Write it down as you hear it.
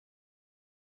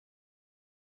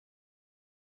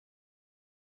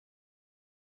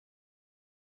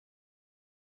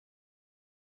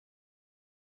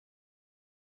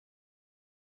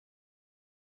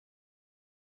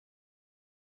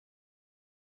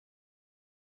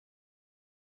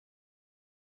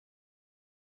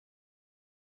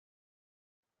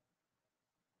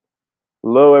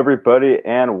Hello, everybody,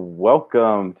 and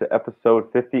welcome to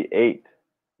episode 58.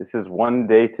 This is One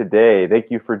Day Today. Thank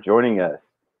you for joining us.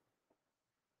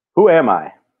 Who am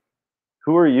I?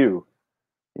 Who are you?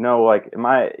 I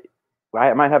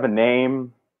might have a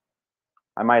name.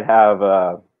 I might have,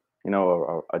 a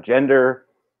gender.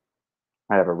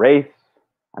 I have a race.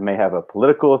 I may have a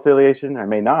political affiliation. I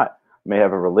may not. I may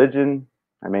have a religion.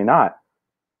 I may not.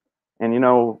 And,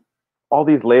 all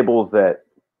these labels that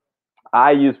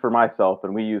I use for myself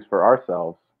and we use for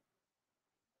ourselves,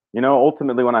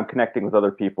 ultimately when I'm connecting with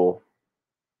other people,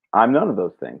 I'm none of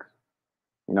those things.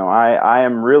 I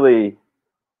am really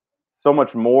so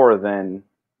much more than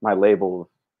my labels,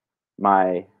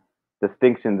 my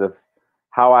distinctions of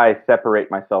how I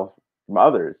separate myself from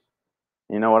others.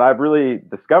 What I've really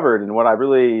discovered and what I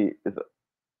really is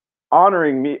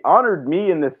honored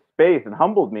me in this space and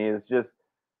humbled me is just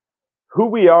who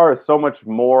we are is so much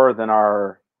more than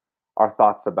our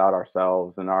thoughts about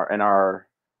ourselves and our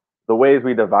the ways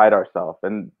we divide ourselves.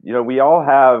 And we all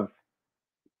have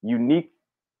unique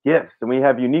gifts and we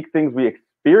have unique things we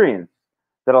experience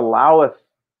that allow us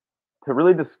to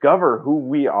really discover who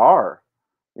we are.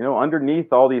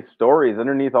 Underneath all these stories,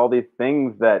 underneath all these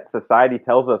things that society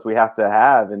tells us we have to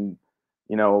have and,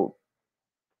 you know,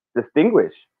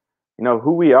 distinguish,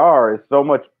 who we are is so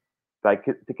much like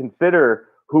to consider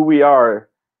who we are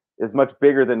is much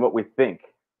bigger than what we think.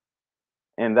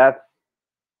 And that's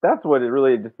what it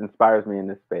really just inspires me in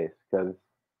this space because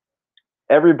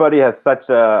everybody has such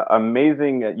a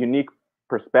amazing, unique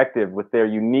perspective with their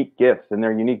unique gifts and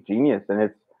their unique genius, and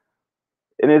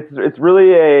it's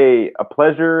really a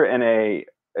pleasure and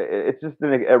it's just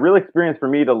a real experience for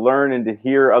me to learn and to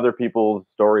hear other people's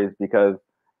stories because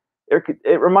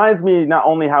it reminds me not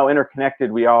only how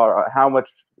interconnected we are, how much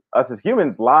us as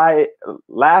humans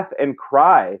laugh and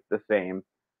cry the same,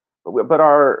 but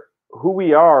our who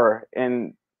we are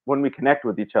and when we connect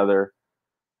with each other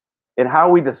and how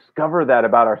we discover that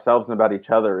about ourselves and about each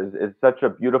other is such a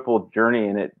beautiful journey,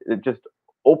 and it just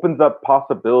opens up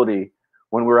possibility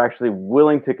when we're actually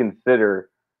willing to consider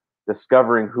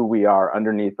discovering who we are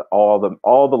underneath all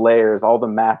the layers, all the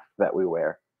masks that we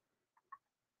wear.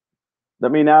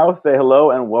 Let me now say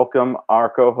hello and welcome our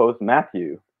co-host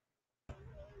Matthew. Hey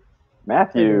there,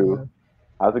 Matthew, man.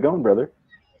 how's it going, brother?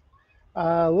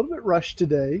 A little bit rushed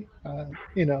today.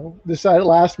 Decided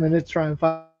last minute to try and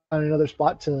find another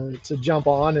spot to jump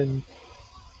on, and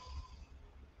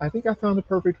I think I found the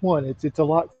perfect one. It's a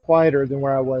lot quieter than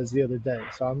where I was the other day,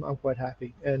 so I'm quite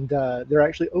happy. And they're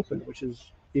actually open, which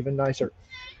is even nicer.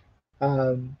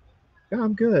 Um, yeah,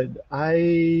 I'm good.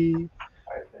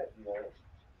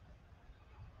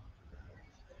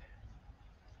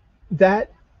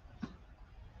 That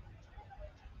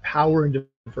power and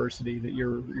diversity that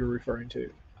you're referring to,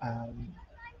 um,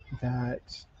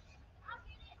 that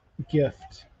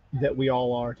gift that we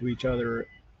all are to each other,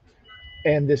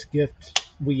 and this gift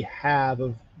we have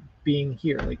of being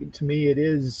here. Like to me,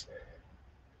 it's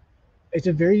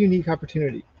a very unique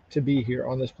opportunity to be here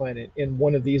on this planet in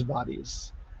one of these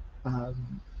bodies.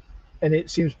 Um, and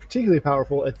it seems particularly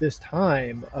powerful at this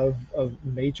time of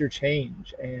major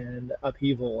change and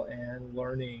upheaval and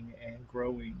learning and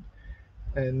growing.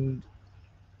 And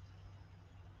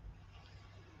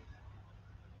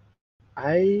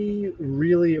I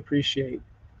really appreciate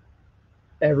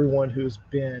everyone who's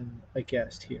been a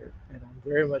guest here. And I'm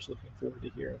very much looking forward to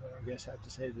hearing what our guests have to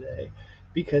say today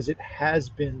because it has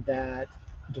been that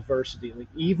diversity. Like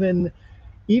even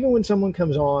when someone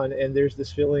comes on and there's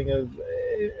this feeling of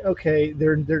okay,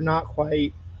 they're not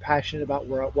quite passionate about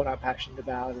what I'm passionate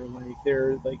about, or like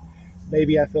they're like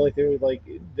maybe I feel like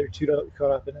they're too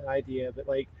caught up in an idea, but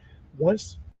like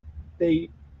once they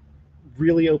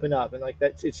really open up and like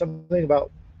that's it's something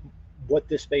about what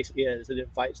this space is that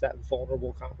invites that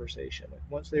vulnerable conversation. Like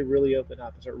once they really open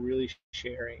up and start really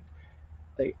sharing,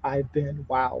 like I've been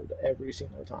wowed every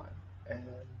single time, and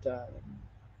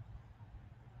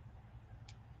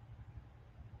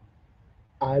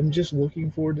I'm just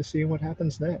looking forward to seeing what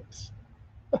happens next.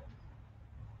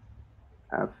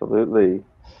 Absolutely.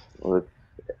 Well,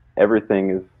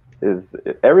 everything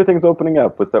everything's opening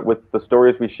up with the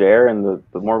stories we share and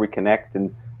the more we connect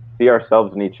and see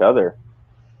ourselves in each other.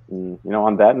 And,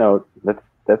 on that note, let's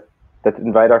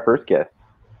invite our first guest.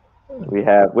 We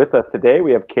have with us today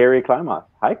we have Karrie Klimas.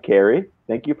 Hi, Karrie.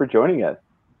 Thank you for joining us.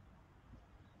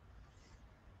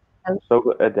 Um, So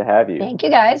glad to have you. Thank you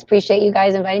guys. Appreciate you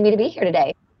guys inviting me to be here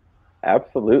today. Thank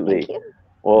Absolutely. you.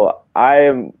 Well, I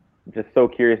am just so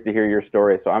curious to hear your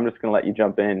story, so I'm just gonna let you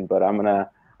jump in. But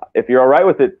if you're all right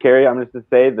with it, Karrie, I'm just to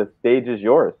say the stage is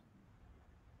yours.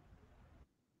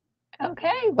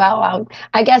 Okay, well,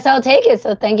 I guess I'll take it.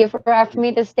 So thank you for offering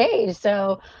me the stage.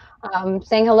 So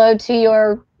saying hello to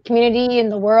your community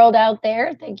and the world out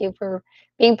there. Thank you for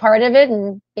being part of it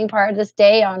and being part of this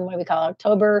day on what we call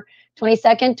October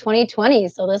 22nd, 2020.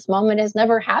 So this moment has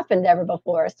never happened ever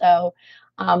before. So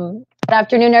good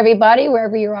afternoon, everybody,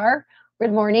 wherever you are.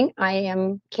 Good morning. I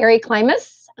am Karrie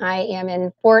Klimas. I am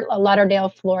in Fort Lauderdale,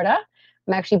 Florida.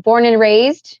 I'm actually born and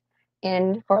raised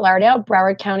in Fort Lauderdale,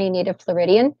 Broward County, native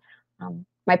Floridian.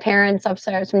 My parents have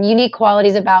some unique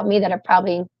qualities about me that are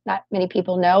probably not many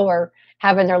people know or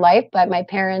have in their life, but my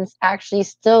parents actually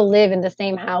still live in the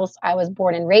same house I was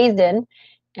born and raised in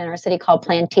our city called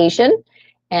Plantation.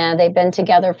 And they've been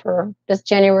together for this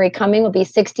January coming will be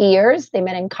 60 years. They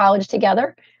met in college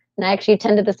together. And I actually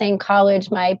attended the same college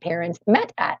my parents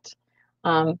met at.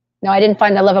 No, I didn't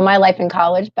find the love of my life in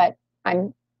college, but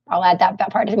I'll add that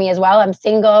part to me as well. I'm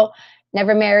single,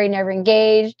 never married, never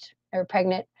engaged, never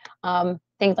pregnant,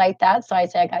 things like that. So I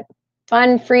say I got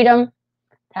fun, freedom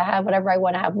to have whatever I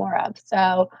want to have more of.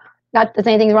 So not that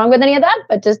anything's wrong with any of that,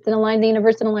 but just in align the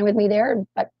universe in align with me there.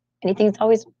 But anything's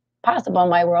always possible in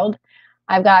my world.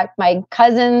 I've got my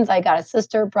cousins, I got a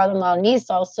sister, brother-in-law, niece,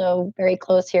 also very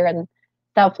close here in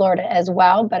South Florida as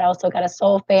well. But I also got a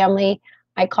soul family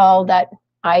I call that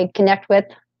I connect with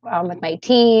my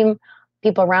team,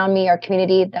 people around me, our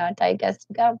community that I guess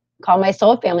call my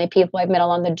soul family, people I've met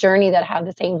along the journey that have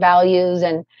the same values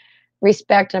and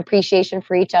respect and appreciation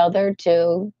for each other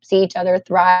to see each other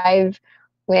thrive,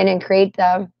 win, and create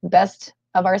the best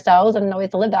of ourselves and always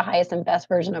to live the highest and best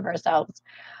version of ourselves.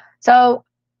 So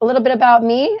a little bit about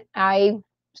me. I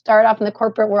started off in the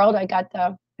corporate world. I got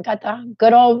the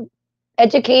good old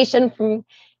education from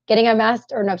getting a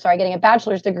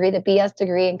bachelor's degree, the BS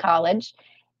degree in college,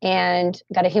 and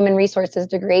got a human resources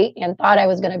degree and thought I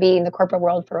was going to be in the corporate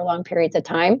world for long periods of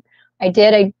time.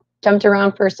 I jumped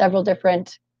around for several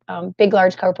different big,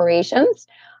 large corporations.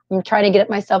 I'm trying to get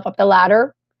myself up the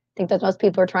ladder. I think that's most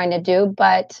people are trying to do,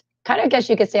 but kind of guess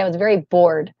you could say I was very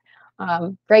bored.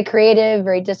 Very creative,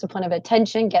 very disciplined of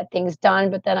attention, get things done,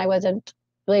 but then I wasn't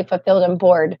really fulfilled and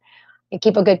bored. I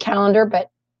keep a good calendar, but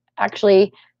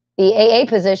actually the AA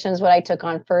position is what I took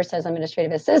on first as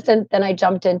administrative assistant. Then I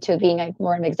jumped into being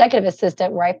more of an executive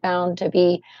assistant where I found to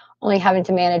be only having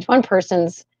to manage one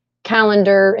person's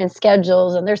calendar and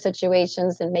schedules and their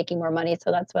situations and making more money.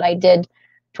 So that's what I did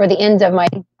toward the end of my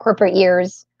corporate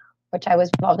years, which I was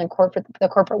involved in the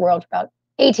corporate world for about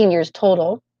 18 years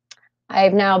total.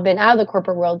 I've now been out of the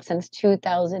corporate world since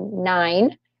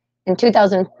 2009. In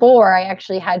 2004, I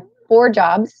actually had 4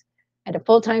 jobs. I had a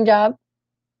full-time job,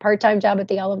 part-time job at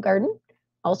the Olive Garden,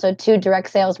 also 2 direct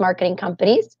sales marketing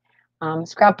companies,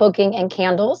 scrapbooking and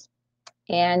candles.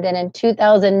 And then in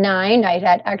 2009, I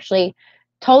had actually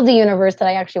told the universe that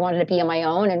I actually wanted to be on my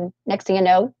own. And next thing you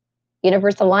know,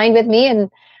 universe aligned with me and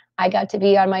I got to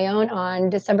be on my own on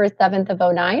December 7th of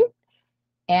 2009.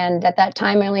 And at that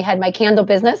time, I only had my candle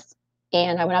business.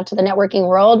 And I went out to the networking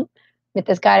world, met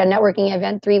this guy at a networking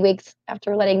event 3 weeks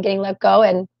after getting let go.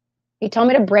 And he told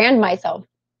me to brand myself.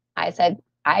 I said,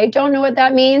 I don't know what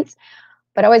that means,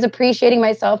 but always appreciating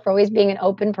myself for always being an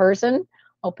open person,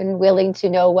 open, willing to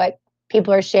know what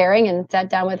people are sharing, and sat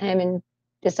down with him in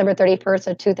December 31st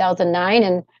of 2009.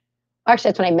 And actually,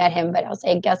 that's when I met him, but I'll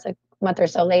say, I guess a month or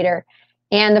so later.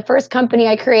 And the first company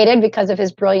I created because of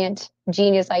his brilliant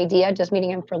genius idea, just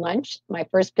meeting him for lunch, my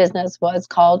first business was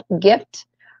called Gift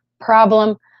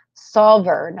Problem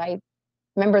Solver. And I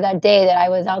remember that day that I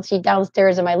was actually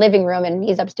downstairs in my living room and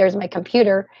he's upstairs in my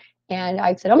computer. And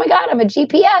I said, oh my God, I'm a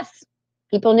GPS.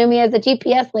 People knew me as the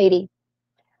GPS lady.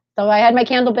 So I had my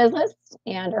candle business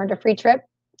and earned a free trip.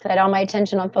 So I had all my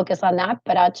attention on focus on that.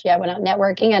 But actually, I went out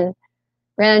networking and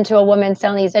ran into a woman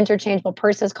selling these interchangeable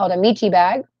purses called a Michi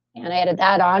bag. And I added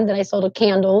that on. Then I sold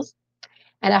candles.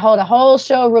 And I held a whole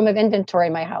showroom of inventory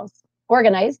in my house,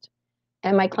 organized.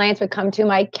 And my clients would come to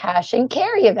my cash and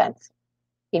carry events.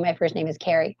 My first name is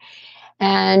Karrie.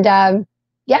 And got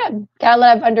a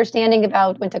lot of understanding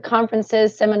went to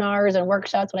conferences, seminars, and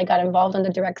workshops when I got involved in the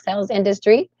direct sales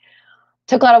industry.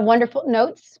 Took a lot of wonderful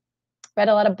notes, read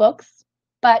a lot of books,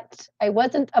 but I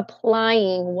wasn't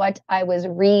applying what I was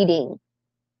reading.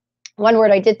 One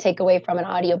word I did take away from an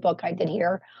audiobook I did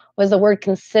hear was the word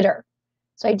consider.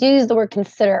 So I do use the word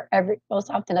consider most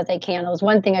often as I can. It was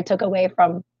one thing I took away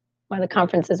from one of the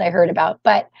conferences I heard about.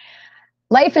 But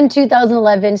life in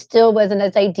 2011 still wasn't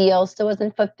as ideal, still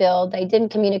wasn't fulfilled. I didn't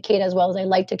communicate as well as I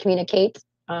like to communicate.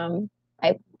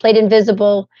 I played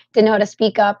invisible, didn't know how to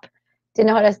speak up, didn't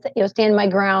know how to stand my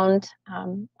ground,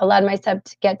 allowed myself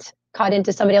to get caught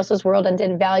into somebody else's world and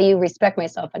didn't respect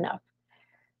myself enough.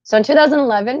 So in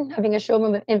 2011, having a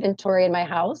showroom of inventory in my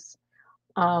house,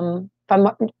 from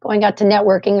going out to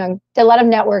networking. I did a lot of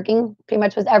networking, pretty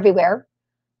much was everywhere.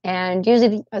 And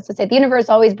usually, as I say, the universe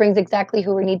always brings exactly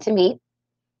who we need to meet.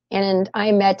 And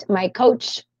I met my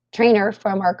coach trainer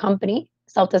from our company,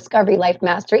 Self Discovery Life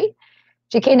Mastery.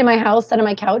 She came to my house, sat on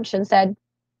my couch, and said,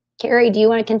 Karrie, do you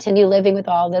want to continue living with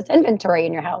all this inventory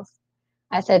in your house?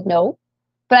 I said, no,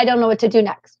 but I don't know what to do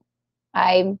next.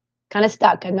 I'm kind of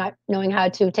stuck. I'm not knowing how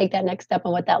to take that next step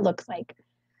and what that looks like.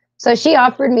 So she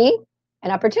offered me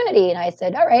an opportunity, and I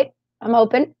said, all right, I'm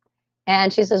open.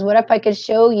 And she says, what if I could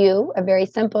show you a very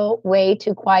simple way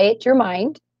to quiet your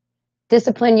mind,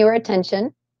 discipline your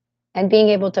attention, and being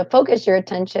able to focus your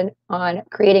attention on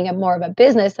creating a more of a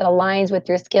business that aligns with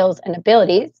your skills and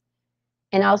abilities.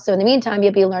 And also in the meantime,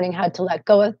 you'll be learning how to let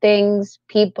go of things,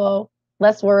 people,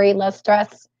 less worry, less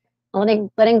stress,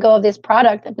 letting go of this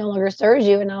product that no longer serves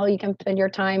you. And now you can spend your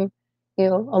time,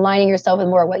 aligning yourself with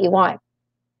more of what you want.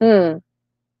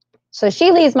 So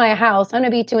she leaves my house. I'm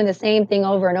going to be doing the same thing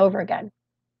over and over again.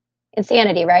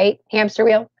 Insanity, right? Hamster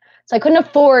wheel. So I couldn't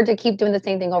afford to keep doing the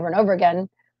same thing over and over again.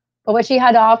 But what she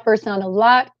had to offer sounded a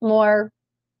lot more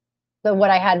than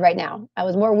what I had right now. I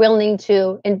was more willing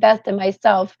to invest in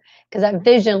myself because that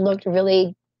vision looked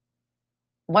really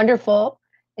wonderful,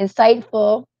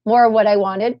 insightful, more of what I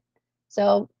wanted.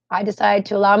 So I decided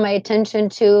to allow my attention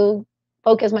to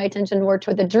focus my attention more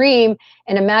toward the dream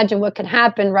and imagine what could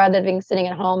happen rather than being sitting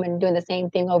at home and doing the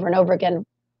same thing over and over again in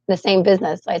the same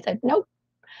business. So I said, nope.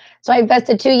 So I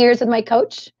invested 2 years with my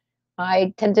coach.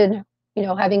 I tended,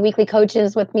 having weekly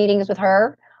coaches with meetings with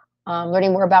her,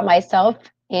 learning more about myself,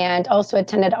 and also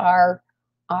attended our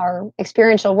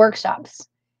experiential workshops.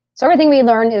 So everything we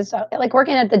learn is like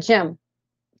working at the gym.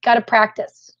 Got to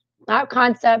practice, not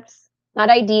concepts, not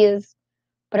ideas,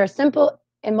 but are simple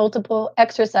and multiple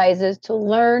exercises to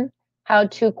learn how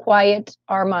to quiet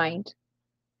our mind.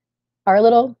 Our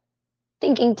little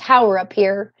thinking tower up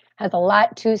here has a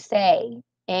lot to say,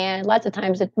 and lots of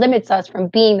times it limits us from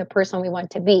being the person we want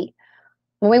to be.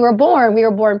 When we were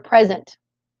born present.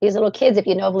 These little kids, if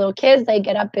you know of little kids, they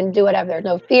get up and do whatever. There's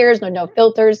no fears, no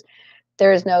filters.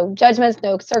 There's no judgments,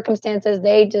 no circumstances.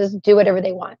 They just do whatever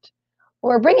they want.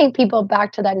 We're bringing people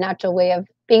back to that natural way of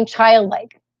being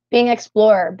childlike, being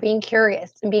explorer, being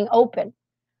curious, and being open.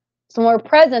 So when we're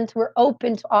present, we're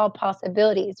open to all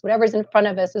possibilities. Whatever's in front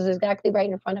of us is exactly right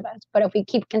in front of us. But if we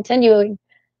keep continuing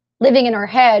living in our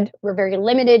head, we're very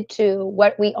limited to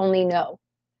what we only know.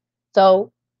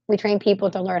 So we train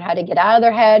people to learn how to get out of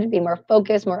their head, be more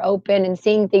focused, more open, and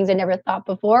seeing things they never thought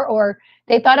before, or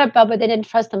they thought about, but they didn't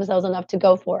trust themselves enough to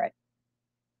go for it.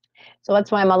 So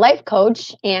that's why I'm a life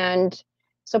coach and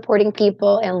supporting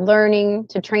people and learning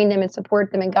to train them and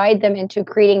support them and guide them into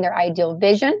creating their ideal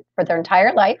vision for their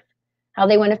entire life, how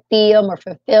they want to feel more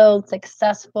fulfilled,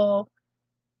 successful,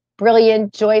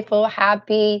 brilliant, joyful,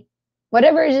 happy,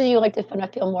 whatever it is you like to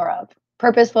feel more of,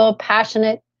 purposeful,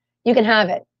 passionate, you can have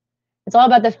it. It's all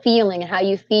about the feeling and how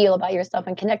you feel about yourself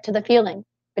and connect to the feeling.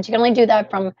 But you can only do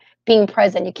that from being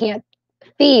present. You can't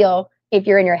feel if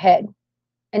you're in your head.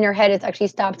 In your head, it actually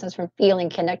stops us from feeling,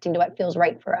 connecting to what feels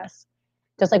right for us.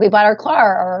 Just like we bought our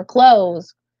car or our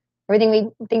clothes,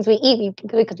 things we eat,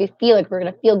 because we feel like we're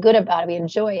going to feel good about it. We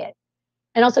enjoy it.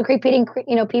 And also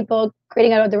people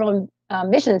creating out of their own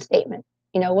mission statement.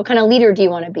 What kind of leader do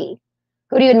you want to be?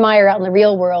 Who do you admire out in the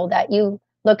real world that you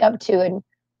look up to and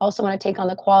also want to take on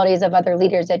the qualities of other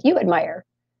leaders that you admire?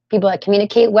 People that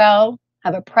communicate well,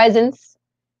 have a presence,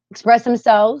 express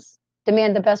themselves,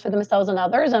 demand the best for themselves and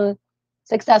others. And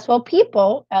successful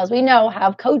people, as we know,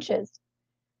 have coaches.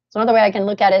 So another way I can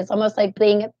look at it is almost like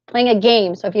playing a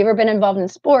game. So if you've ever been involved in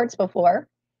sports before,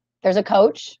 there's a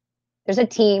coach, there's a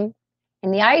team,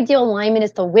 and the ideal alignment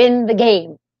is to win the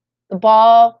game. The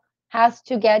ball has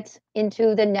to get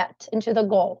into the net, into the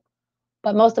goal.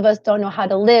 But most of us don't know how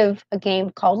to live a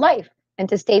game called life and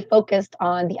to stay focused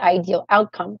on the ideal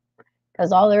outcome.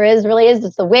 Because all there is really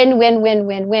is the win, win, win,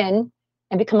 win, win,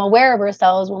 and become aware of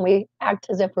ourselves when we act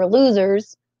as if we're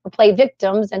losers or play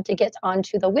victims, and to get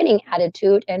onto the winning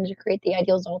attitude and to create the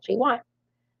ideal results we want.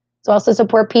 So also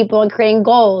support people in creating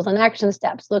goals and action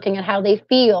steps, looking at how they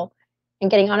feel and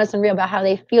getting honest and real about how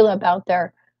they feel about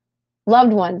their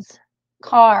loved ones,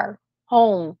 car,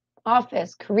 home,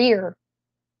 office, career,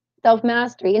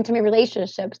 self-mastery, intimate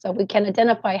relationships. So we can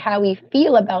identify how we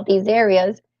feel about these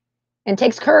areas, and it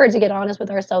takes courage to get honest with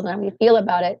ourselves and how we feel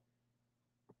about it.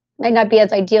 Might not be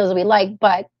as ideal as we like,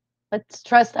 but let's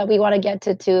trust that we want to get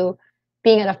to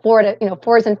being at a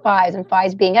 4s and 5s, and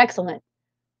 5s being excellent.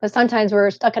 But sometimes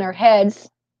we're stuck in our heads,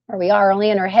 or we are only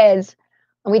in our heads,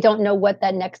 and we don't know what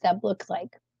that next step looks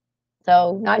like.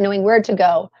 So not knowing where to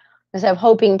go, instead of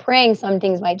hoping, praying some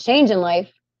things might change in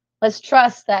life, Let's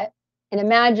trust that and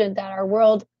imagine that our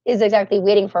world is exactly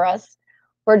waiting for us.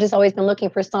 We're just always been looking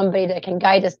for somebody that can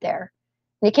guide us there.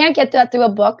 And you can't get that through a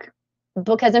book. The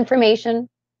book has information.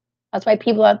 That's why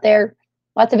people out there,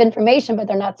 lots of information, but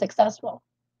they're not successful.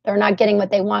 They're not getting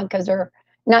what they want because they're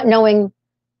not knowing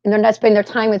and they're not spending their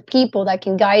time with people that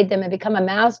can guide them and become a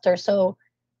master. So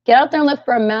get out there and look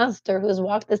for a master who's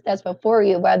walked the steps before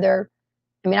you, whether,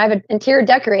 I mean, I have an interior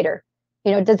decorator,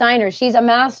 designer. She's a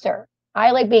master.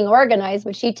 I like being organized,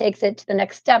 but she takes it to the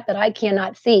next step that I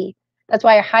cannot see. That's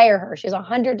why I hire her. She's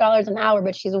 $100 an hour,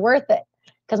 but she's worth it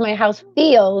because my house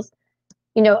feels,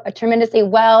 tremendously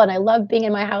well. And I love being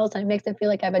in my house and it makes it feel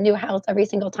like I have a new house every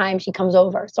single time she comes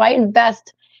over. So I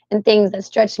invest in things that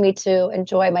stretch me to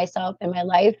enjoy myself in my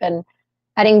life and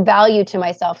adding value to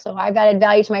myself. So I've added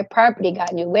value to my property,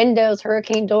 got new windows,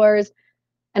 hurricane doors.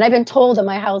 And I've been told that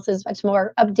my house is much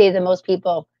more updated than most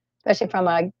people, especially from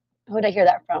who did I hear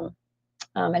that from?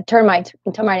 A termite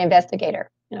investigator.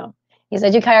 He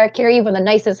said, "You carry one of the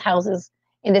nicest houses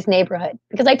in this neighborhood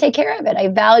because I take care of it. I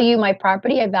value my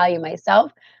property. I value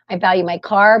myself. I value my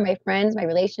car, my friends, my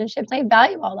relationships. I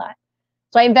value all that.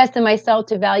 So I invest in myself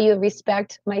to value and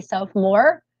respect myself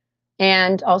more,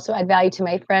 and also add value to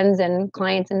my friends and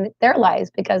clients in their lives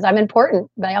because I'm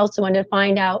important. But I also want to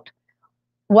find out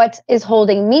what is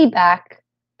holding me back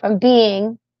from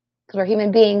being, because we're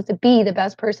human beings, to be the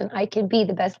best person I can be,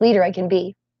 the best leader I can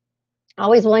be.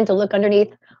 Always willing to look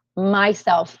underneath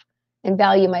myself and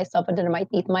value myself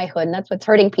underneath my hood. And that's what's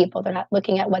hurting people. They're not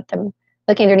looking at looking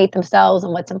underneath themselves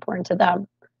and what's important to them.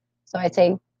 So I'd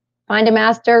say find a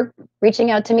master,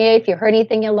 reaching out to me. If you heard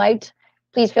anything you liked,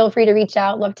 please feel free to reach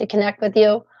out. Love to connect with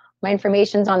you. My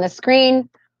information's on the screen.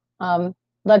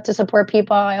 Love to support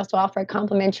people. I also offer a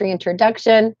complimentary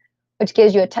introduction, which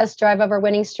gives you a test drive of our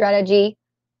winning strategy,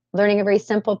 learning a very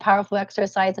simple, powerful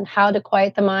exercise on how to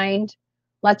quiet the mind.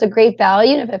 Lots of great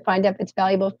value. And if I find out if it's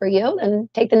valuable for you, then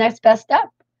take the next best step.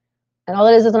 And all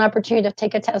it is an opportunity to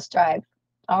take a test drive.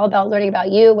 All about learning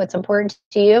about you, what's important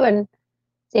to you, and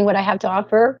seeing what I have to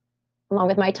offer, along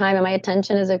with my time and my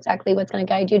attention, is exactly what's going to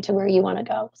guide you to where you want to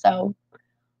go. So I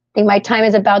think my time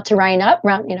is about to run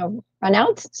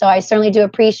out. So I certainly do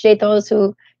appreciate those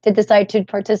who did decide to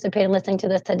participate in listening to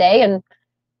this today. And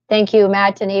thank you,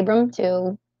 Matt and Abram,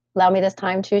 to allow me this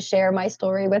time to share my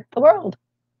story with the world.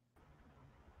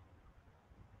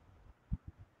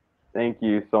 Thank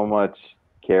you so much,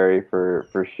 Karrie,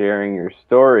 for sharing your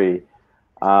story.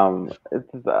 I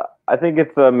think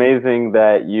it's amazing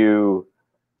that you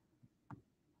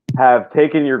have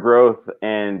taken your growth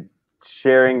and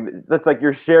sharing. That's like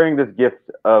you're sharing this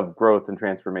gift of growth and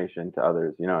transformation to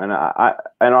others. And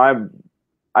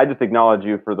I just acknowledge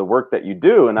you for the work that you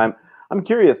do. And I'm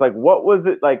curious, like, what was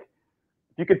it like?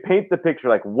 If you could paint the picture,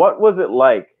 like, what was it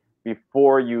like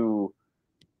before you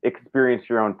experienced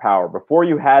your own power, before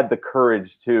you had the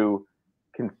courage to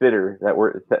consider that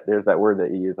word? There's that word that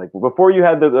you use, like, before you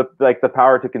had the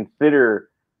power to consider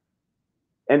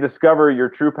and discover your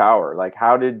true power. Like,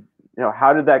 how did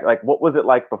that, like, what was it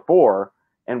like before,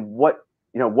 and what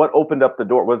opened up the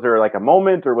door? Was there like a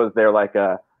moment, or was there like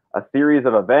a series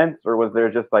of events, or was there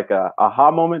just like a aha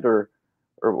moment, or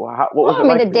what was it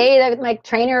like? The day that my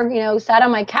trainer, sat on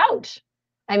my couch.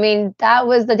 I mean, that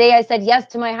was the day I said yes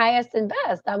to my highest and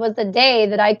best. That was the day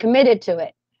that I committed to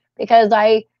it because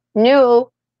I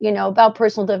knew, about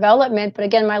personal development. But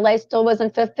again, my life still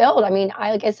wasn't fulfilled. I mean,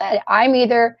 like I said,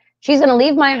 she's going to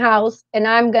leave my house and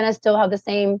I'm going to still have the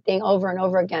same thing over and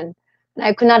over again. And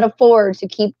I could not afford to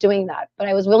keep doing that. But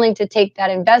I was willing to take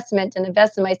that investment and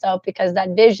invest in myself because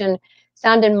that vision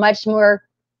sounded much more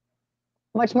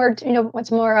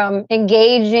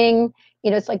engaging.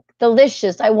 It's like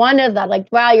delicious. I wanted that. Like,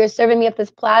 wow, you're serving me up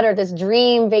this platter, this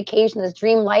dream vacation, this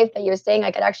dream life that you're saying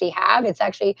I could actually have. It's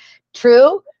actually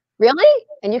true. Really?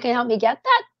 And you can help me get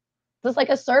that? Just like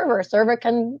a server. A server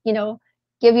can,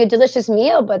 give you a delicious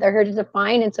meal, but they're here to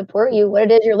define and support you what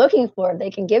it is you're looking for. If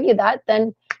they can give you that,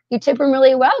 then you tip them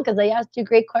really well because they asked you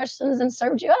great questions and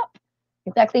served you up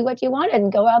exactly what you wanted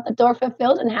and go out the door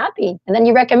fulfilled and happy. And then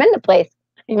you recommend the place.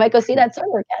 You might go see that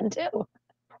server again too.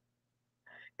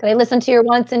 Because I listen to your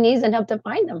wants and needs and help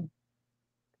define them.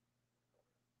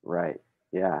 Right.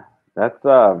 Yeah. That's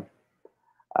a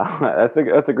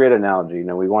great analogy.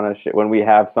 We want to when we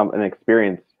have an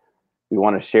experience, we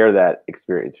want to share that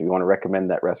experience. We want to recommend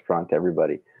that restaurant to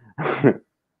everybody. And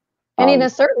even the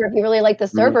server, if you really like the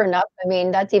server enough, I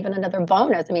mean, that's even another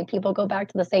bonus. I mean, people go back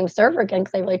to the same server again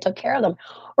because they really took care of them.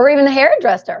 Or even the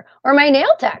hairdresser or my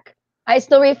nail tech. I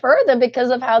still refer them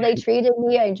because of how they treated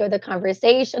me. I enjoyed the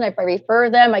conversation. If I refer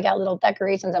them, I got little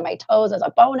decorations on my toes as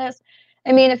a bonus.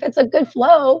 I mean, if it's a good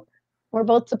flow, we're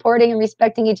both supporting and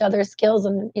respecting each other's skills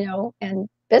and, and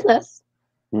business,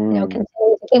 continue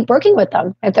to keep working with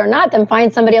them. If they're not, then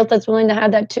find somebody else that's willing to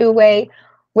have that two-way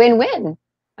win-win.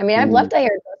 I mean, I've left a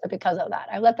hairdresser because of that.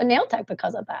 I've left a nail tech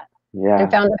because of that. Yeah.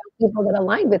 And found people that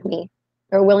aligned with me.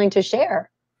 They're willing to share.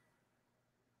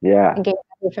 Yeah. And get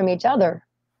value from each other.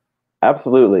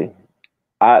 Absolutely.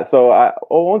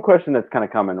 One question that's kind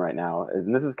of coming right now,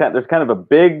 and this is there's kind of a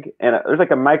big and there's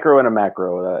like a micro and a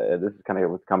macro. This is kind of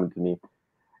what's coming to me.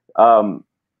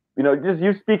 Just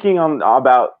you speaking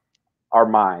about our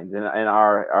minds and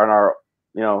our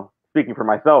speaking for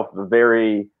myself, a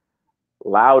very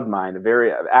loud mind, a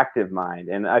very active mind,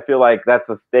 and I feel like that's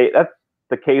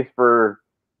the case for.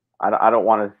 I don't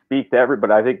want to speak to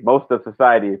everybody. I think most of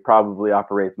society probably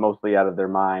operates mostly out of their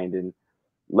mind and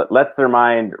lets their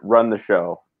mind run the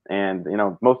show. And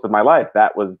most of my life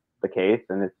that was the case,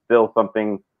 and it's still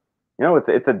something.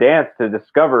 It's a dance to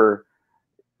discover,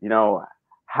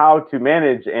 how to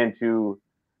manage and to,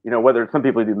 whether some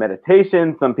people do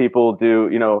meditation, some people do,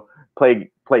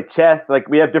 play chess. Like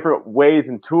we have different ways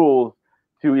and tools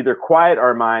to either quiet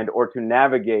our mind or to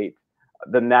navigate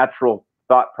the natural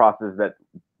thought process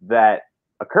that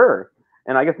occur.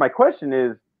 And I guess my question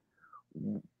is,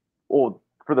 well,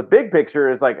 for the big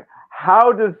picture is like,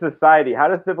 how does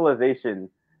civilization,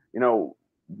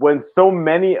 when so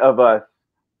many of us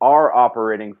are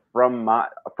operating from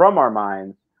our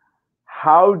minds,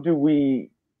 how do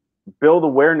we build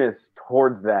awareness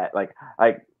towards that? Like,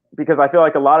 because I feel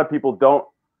like a lot of people don't,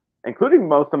 including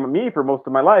most of me for most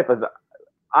of my life, as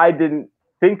I didn't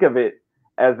think of it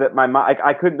as that my mind,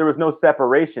 I couldn't, there was no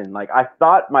separation. Like I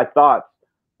thought my thoughts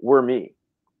were me.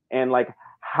 And like,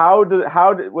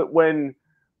 when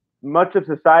much of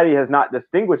society has not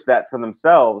distinguished that for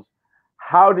themselves,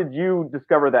 how did you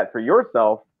discover that for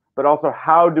yourself? But also,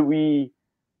 how do we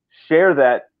share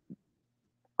that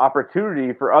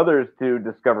opportunity for others to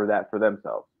discover that for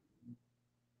themselves?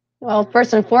 Well,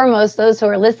 first and foremost, those who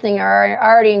are listening are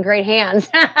already in great hands.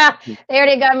 They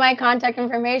already got my contact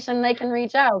information. They can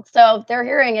reach out. So if they're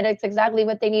hearing it, it's exactly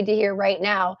what they need to hear right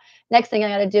now. Next thing I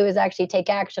got to do is actually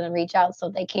take action and reach out so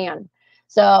they can.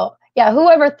 So yeah,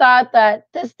 whoever thought that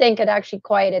this thing could actually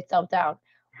quiet itself down?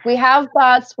 We have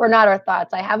thoughts. We're not our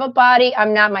thoughts. I have a body.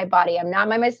 I'm not my body. I'm not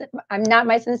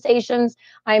my sensations.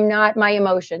 I'm not my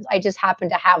emotions. I just happen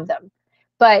to have them.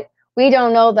 But we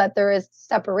don't know that there is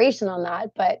separation on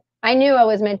that. But I knew I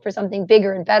was meant for something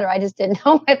bigger and better. I just didn't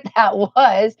know what that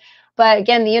was. But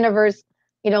again, the universe,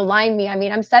 lined me. I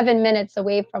mean, I'm 7 minutes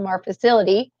away from our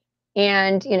facility.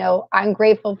 And, I'm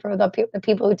grateful for the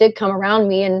people who did come around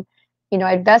me. And,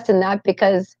 I invest in that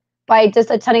because by just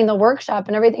attending the workshop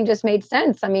and everything just made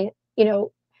sense. I mean,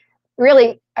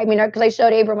 really, because I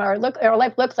showed Abram what our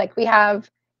life looks like. We have,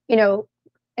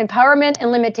 empowerment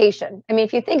and limitation. I mean,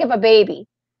 if you think of a baby,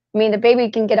 the baby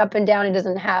can get up and down and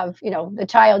doesn't have,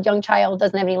 the young child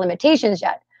doesn't have any limitations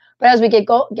yet. But as we get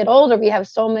older, we have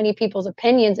so many people's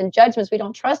opinions and judgments. We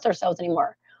don't trust ourselves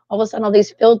anymore. All of a sudden, all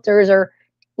these filters are,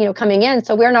 coming in.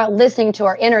 So we're not listening to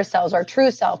our inner selves, our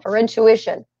true self, our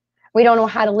intuition. We don't know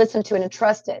how to listen to it and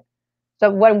trust it.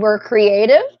 So when we're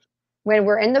creative, when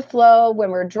we're in the flow,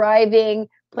 when we're driving,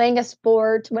 playing a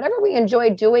sport, whatever we enjoy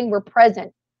doing, we're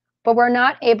present. But we're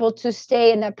not able to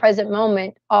stay in that present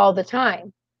moment all the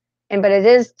time. But it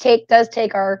does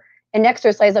take an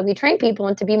exercise that we train people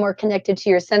in to be more connected to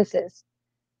your senses.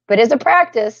 But it's a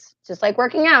practice, just like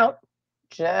working out,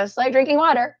 just like drinking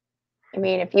water.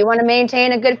 If you want to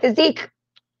maintain a good physique,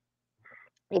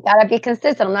 you got to be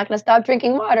consistent. I'm not going to stop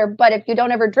drinking water. But if you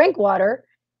don't ever drink water,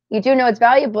 you do know it's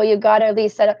valuable. You got to at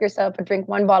least set up yourself to drink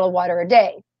 1 bottle of water a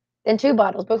day, then 2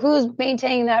 bottles. But who's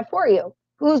maintaining that for you?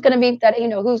 Who's going to make that,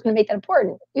 who's going to make that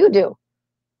important? You do.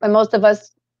 But most of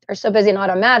us are so busy and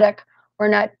automatic. We're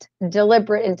not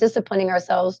deliberate in disciplining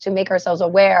ourselves to make ourselves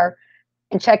aware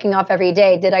and checking off every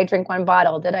day. Did I drink 1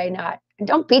 bottle? Did I not? And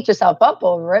don't beat yourself up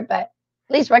over it, but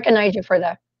at least recognize you for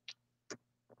the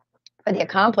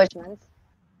accomplishments.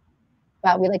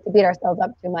 But we like to beat ourselves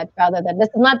up too much rather than this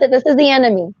is the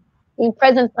enemy. Being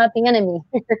present's not the enemy.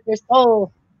 Your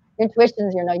soul, your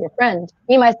intuition's your friend.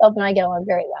 Me, myself, and I get along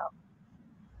very well.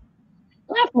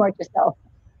 Laugh more at yourself.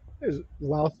 There's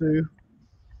Lao Tzu.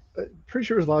 Pretty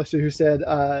sure it was Lao Tzu who said,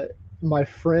 "My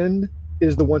friend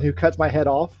is the one who cuts my head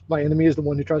off. My enemy is the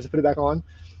one who tries to put it back on."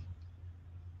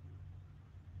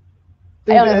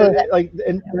 I don't know who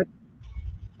that.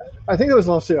 I think that was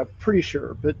Lao Tzu. I'm pretty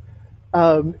sure, but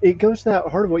it goes to that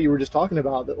heart of what you were just talking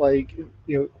about. That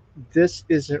this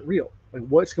isn't real. Like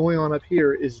what's going on up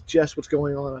here is just what's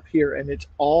going on up here, and it's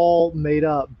all made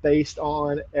up based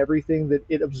on everything that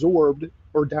it absorbed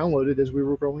or downloaded as we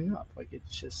were growing up. Like it's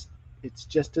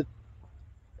just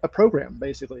a program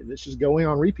basically that's just going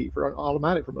on repeat for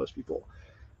automatic for most people.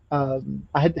 I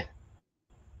had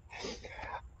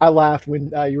I laughed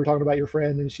when you were talking about your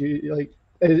friend and she like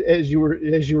as you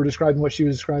were describing what she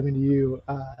was describing to you.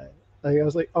 Like, I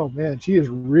was like, oh man, she is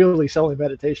really selling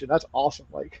meditation. That's awesome.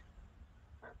 Like,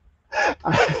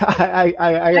 I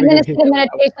I'm gotta in go a hit state of that one out.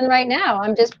 meditation right now.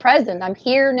 I'm just present. I'm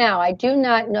here now. I do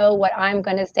not know what I'm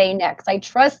going to say next. I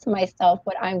trust myself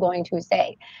what I'm going to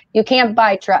say. You can't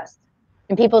buy trust.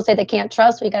 And people say they can't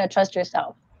trust, we got to trust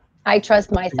yourself. I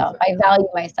trust myself. I value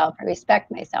myself. I respect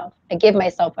myself. I give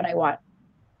myself what I want.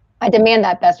 I demand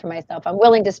that best for myself. I'm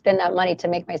willing to spend that money to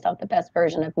make myself the best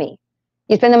version of me.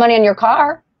 You spend the money on your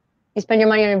car, you spend your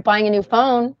money on buying a new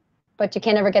phone, but you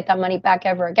can't ever get that money back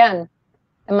ever again.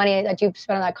 The money that you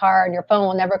spent on that car and your phone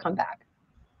will never come back.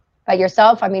 But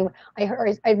yourself, I mean,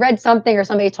 I read something or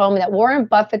somebody told me that Warren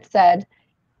Buffett said,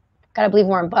 gotta believe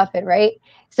Warren Buffett, right?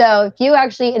 So if you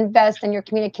actually invest in your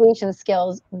communication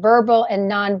skills, verbal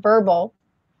and nonverbal,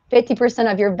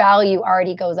 50% of your value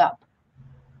already goes up.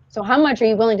 So how much are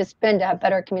you willing to spend to have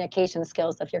better communication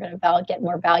skills if you're going to get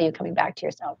more value coming back to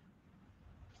yourself?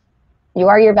 You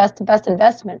are your best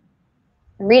investment.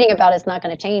 Reading about it's not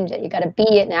going to change it. You got to be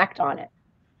it and act on it.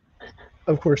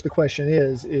 Of course, the question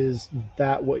is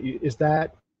that what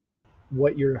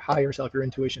your higher self, your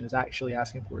intuition is actually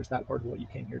asking for? Is that part of what you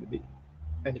came here to be?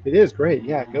 And if it is, great,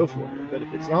 yeah, go for it. But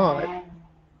if it's not,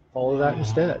 follow that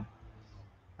instead.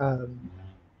 Um,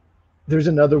 there's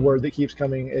another word that keeps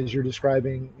coming as you're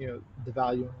describing, the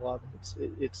value in love.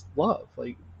 And it's love.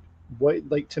 Like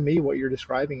to me, what you're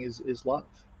describing is love.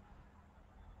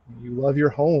 You love your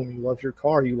home, you love your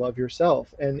car, you love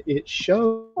yourself, and it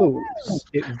shows.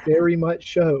 It very much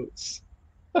shows.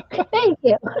 Thank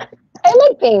you. I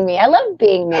like being me. I love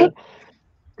being me.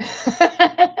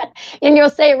 And you'll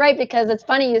say it right because it's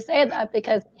funny you say that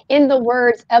because in the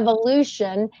words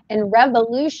evolution and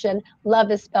revolution, love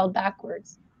is spelled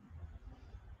backwards.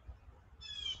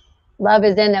 Love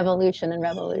is in evolution and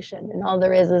revolution, and all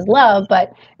there is love.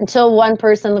 But until one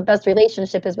person, the best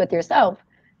relationship is with yourself.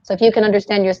 So if you can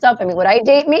understand yourself, I mean, would I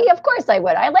date me? Of course I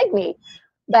would. I like me,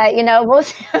 but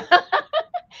most, but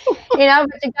you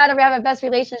got to have a best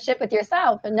relationship with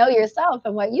yourself and know yourself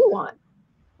and what you want,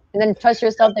 and then trust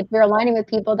yourself that you're aligning with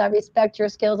people that respect your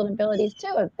skills and abilities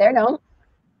too. If they don't,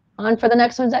 on for the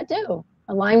next ones that do.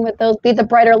 Align with those. Be the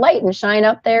brighter light and shine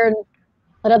up there and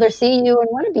let others see you and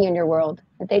want to be in your world.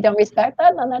 If they don't respect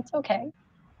that, then that's okay.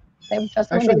 They trust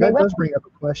one day Actually, they that will. does bring up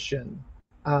a question.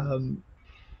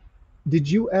 Did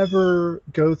you ever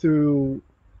go through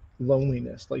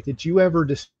loneliness? Like, did you ever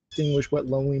distinguish what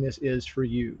loneliness is for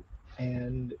you?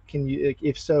 And can you,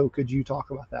 if so, could you talk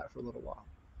about that for a little while?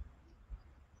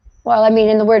 Well, I mean,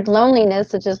 in the word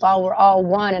loneliness, it's just we're all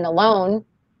one and alone.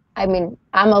 I mean,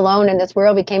 I'm alone in this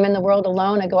world. We came in the world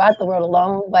alone. I go out the world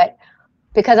alone. But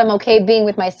because I'm okay being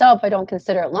with myself, I don't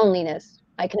consider it loneliness.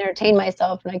 I can entertain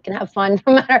myself and I can have fun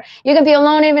no matter. You can be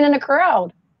alone even in a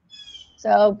crowd.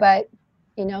 So, but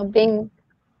being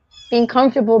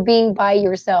comfortable being by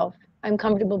yourself. I'm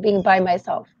comfortable being by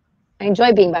myself. I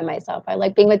enjoy being by myself. I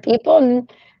like being with people,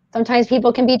 and sometimes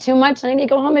people can be too much, and I need to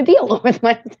go home and be alone with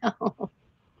myself.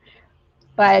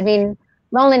 But I mean,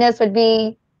 loneliness would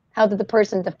be how the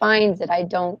person defines it. I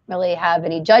don't really have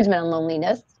any judgment on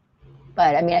loneliness,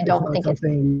 but I mean, I It's don't not think it's.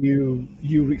 something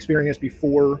you experienced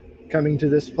before coming to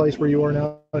this place where you are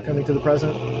now, coming to the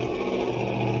present.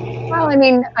 Well, I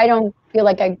mean, I don't feel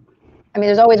like I mean,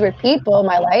 there's always weird people in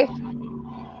my life,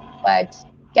 but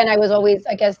again, I was always,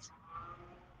 I guess,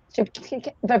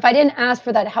 but if I didn't ask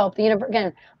for that help, the universe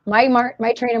again,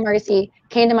 my trainer Marcy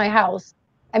came to my house,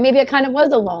 and maybe I kind of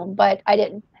was alone, but I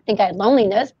didn't think I had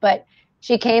loneliness. But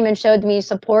she came and showed me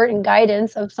support and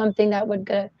guidance of something that would,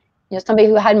 somebody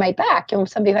who had my back,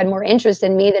 somebody who had more interest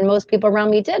in me than most people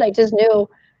around me did. I just knew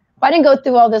if I didn't go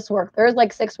through all this work, there's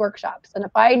like 6 workshops, and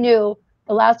if I knew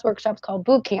the last workshop's called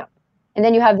boot camp, and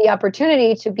then you have the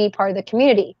opportunity to be part of the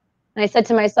community, and I said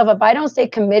to myself, if I don't stay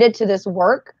committed to this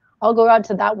work, I'll go out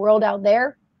to that world out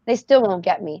there. They still won't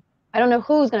get me. I don't know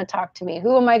who's going to talk to me.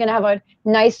 Who am I going to have a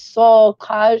nice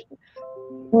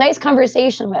nice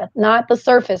conversation with? Not the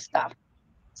surface stuff.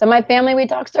 So my family, we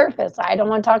talk surface. I don't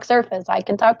want to talk surface. I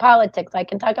can talk politics. I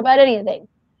can talk about anything.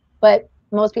 But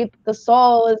most people, the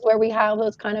soul is where we have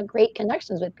those kind of great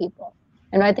connections with people.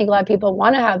 And I think a lot of people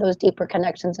want to have those deeper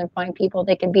connections and find people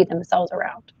they can be themselves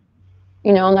around.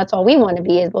 And that's all we want to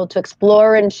be able to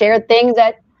explore and share things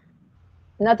that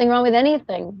nothing wrong with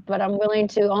anything, but I'm willing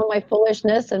to own my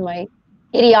foolishness and my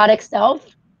idiotic self,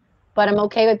 but I'm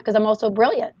okay with because I'm also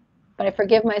brilliant. But I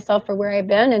forgive myself for where I've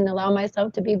been and allow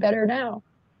myself to be better now.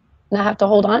 And I have to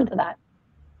hold on to that.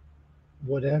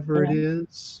 whatever it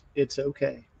is, it's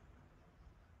okay.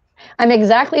 I'm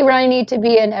exactly where I need to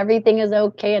be, and everything is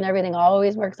okay, and everything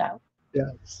always works out.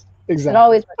 Yes, It exactly.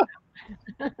 always works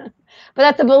out. But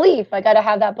that's a belief. I got to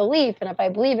have that belief, and if I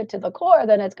believe it to the core,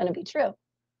 then it's going to be true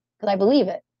because I believe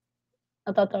it.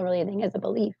 I thought the really thing is a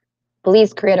belief.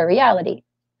 Beliefs create a reality.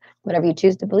 Whatever you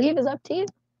choose to believe is up to you.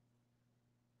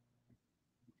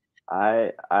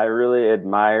 I really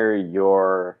admire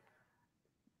your,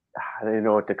 I don't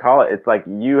know what to call it. It's like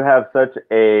you have such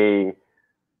a,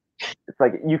 it's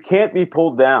like you can't be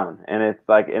pulled down, and it's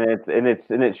like, and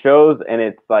it shows, and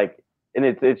it's like, and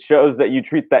it shows that you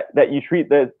treat that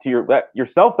to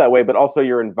yourself that way, but also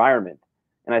your environment.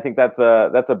 And I think that's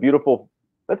a beautiful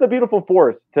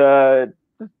force to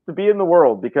be in the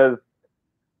world, because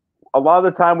a lot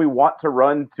of the time we want to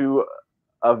run to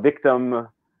a victim.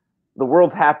 The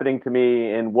world's happening to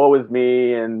me, and woe is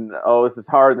me, and oh, this is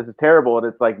hard, this is terrible. And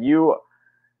it's like you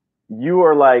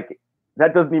are like,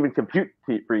 that doesn't even compute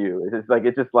for you.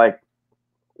 It's just like,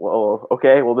 well,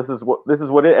 okay, well, this is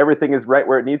what everything is right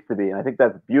where it needs to be. And I think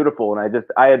that's beautiful. And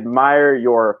I admire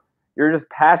your just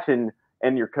passion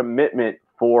and your commitment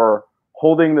for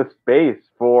holding the space,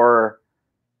 for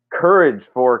courage,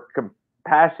 for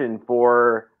compassion,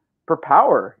 for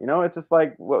power. It's just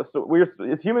like, well, so we're,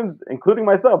 as humans, including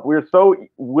myself, we're so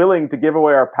willing to give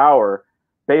away our power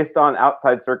based on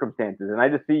outside circumstances. And I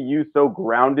just see you so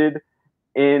grounded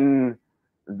in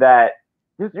that.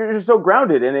 You're just so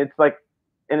grounded, and it's like,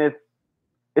 and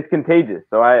it's contagious.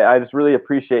 So I just really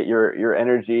appreciate your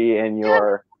energy and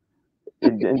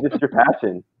and just your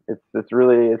passion. It's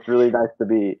really nice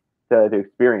to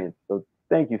experience. So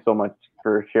thank you so much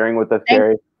for sharing with us,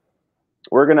 Karrie.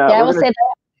 I will say that.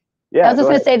 Yeah, I was just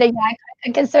going to say that, yeah,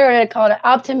 I consider it called an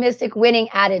optimistic winning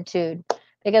attitude,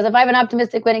 because if I have an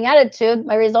optimistic winning attitude,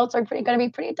 my results are going to be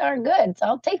pretty darn good. So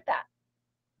I'll take that.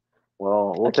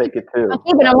 Well, we'll take it too. I'll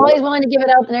keep it. I'm always willing to give it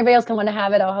out, and everybody else can want to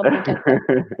have it. I'll help you get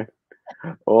there.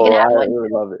 Well, I really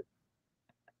love it.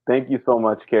 Thank you so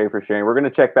much, Karrie, for sharing. We're going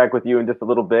to check back with you in just a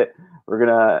little bit. We're going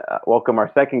to welcome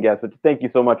our second guest. But thank you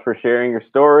so much for sharing your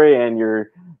story and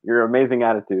your amazing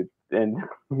attitude and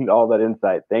all that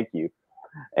insight. Thank you.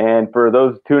 And for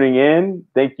those tuning in,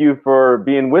 thank you for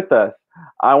being with us.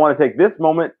 I want to take this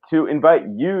moment to invite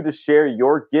you to share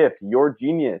your gift, your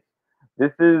genius.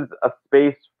 This is a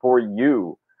space for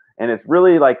you. And it's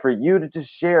really like for you to just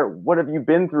share, what have you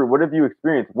been through? What have you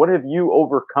experienced? What have you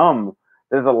overcome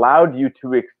that has allowed you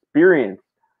to experience,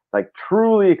 like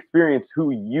truly experience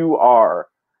who you are,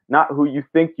 not who you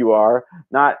think you are,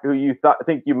 not who you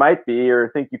think you might be or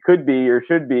think you could be or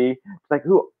should be. It's like,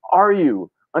 who are you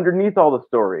underneath all the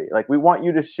story? Like, we want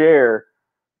you to share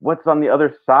what's on the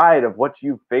other side of what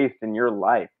you faced in your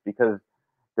life, because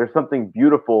there's something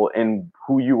beautiful in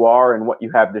who you are and what you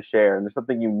have to share. And there's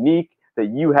something unique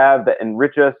that you have that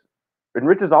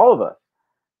enriches all of us.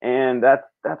 And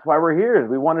that's why we're here. Is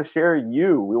we want to share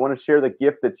you. We want to share the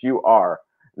gift that you are.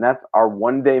 And that's our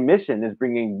one-day mission, is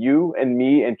bringing you and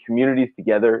me and communities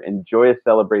together in joyous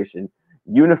celebration,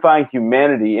 unifying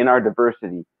humanity in our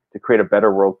diversity to create a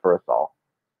better world for us all.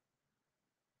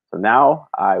 So now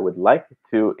I would like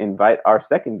to invite our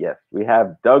second guest. We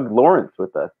have Doug Lawrence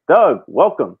with us. Doug,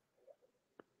 welcome.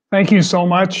 Thank you so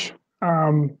much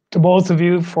to both of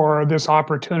you for this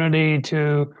opportunity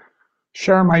to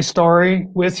share my story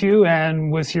with you and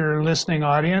with your listening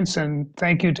audience. And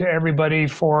thank you to everybody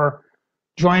for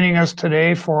joining us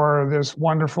today for this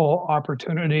wonderful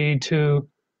opportunity to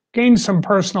gain some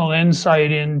personal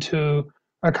insight into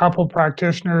a couple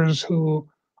practitioners who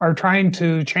are trying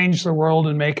to change the world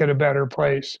and make it a better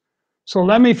place. So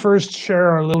let me first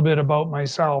share a little bit about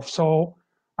myself. So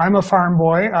I'm a farm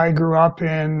boy. I grew up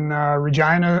in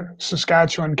Regina,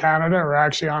 Saskatchewan, Canada, or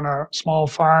actually on a small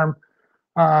farm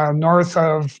north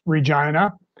of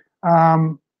Regina.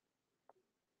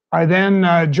 I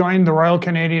then joined the Royal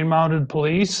Canadian Mounted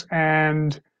Police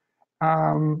and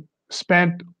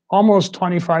spent almost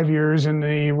 25 years in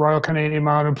the Royal Canadian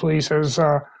Mounted Police as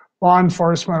a law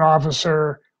enforcement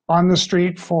officer on the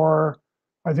street for,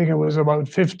 I think it was about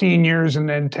 15 years, and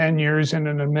then 10 years in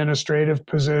an administrative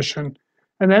position.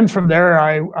 And then from there,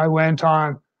 I went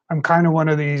on. I'm kind of one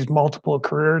of these multiple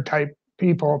career type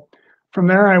people. From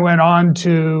there, I went on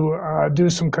to do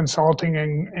some consulting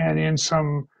and in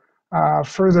some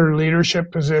further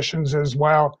leadership positions as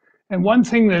well. And one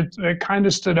thing that kind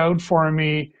of stood out for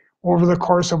me over the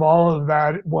course of all of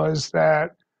that was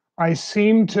that I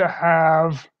seemed to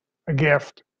have a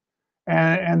gift.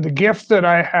 And the gift that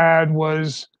I had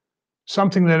was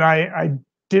something that I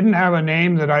didn't have a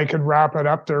name that I could wrap it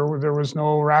up. There was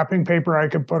no wrapping paper I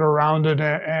could put around it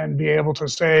and be able to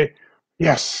say,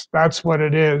 yes, that's what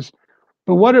it is.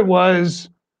 But what it was,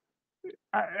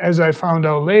 as I found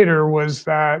out later, was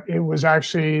that it was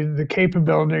actually the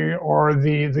capability or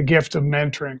the gift of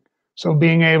mentoring. So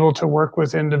being able to work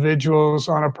with individuals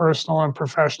on a personal and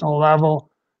professional level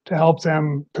to help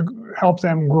them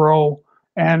grow,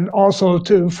 and also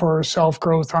for self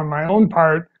growth on my own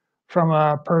part from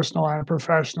a personal and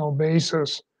professional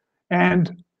basis.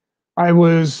 And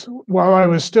while I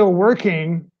was still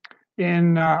working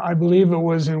in, I believe it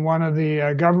was in one of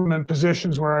the government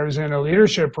positions where I was in a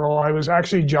leadership role, I was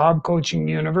actually job coaching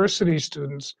university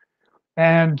students.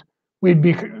 And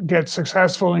get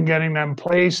successful in getting them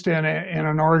placed in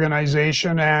an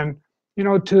organization. And,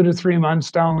 2 to 3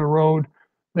 months down the road,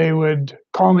 they would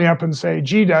call me up and say,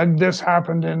 "Gee, Doug, this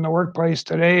happened in the workplace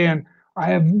today, and I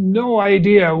have no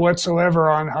idea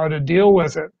whatsoever on how to deal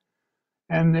with it."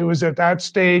 And it was at that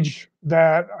stage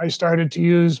that I started to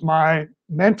use my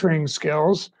mentoring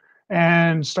skills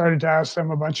and started to ask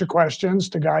them a bunch of questions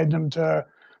to guide them to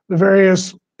the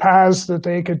various paths that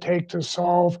they could take to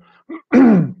solve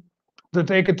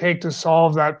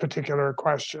that particular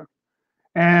question.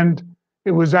 And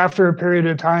it was after a period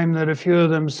of time that a few of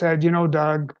them said,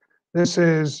 "Doug,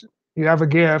 you have a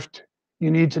gift. You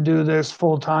need to do this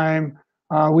full time.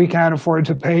 We can't afford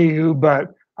to pay you,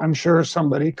 but I'm sure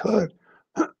somebody could."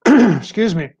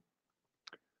 Excuse me.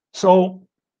 So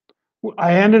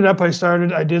I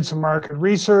did some market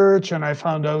research, and I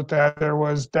found out that there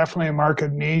was definitely a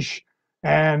market niche,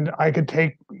 and I could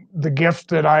take the gift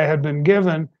that I had been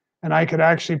given and I could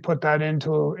actually put that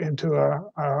into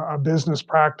a business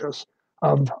practice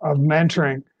of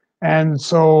mentoring. And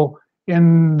so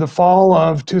in the fall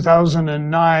of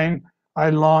 2009, I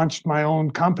launched my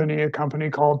own company, a company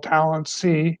called Talent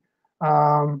C.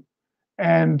 And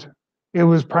it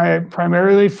was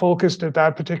primarily focused at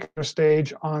that particular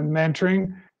stage on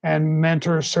mentoring and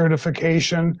mentor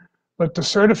certification. But the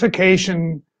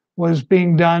certification was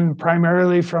being done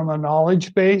primarily from a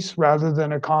knowledge base rather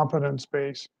than a competence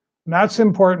base. And that's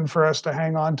important for us to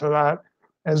hang on to that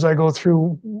as I go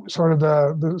through sort of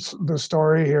the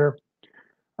story here.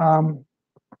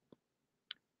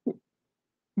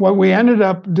 What we ended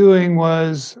up doing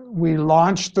was we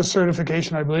launched the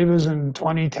certification, I believe it was in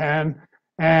 2010,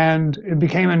 and it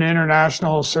became an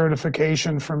international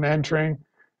certification for mentoring.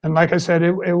 And like I said,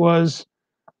 it was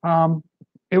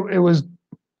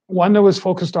one that was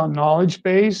focused on knowledge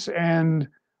base, and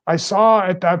I saw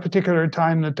at that particular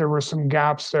time that there were some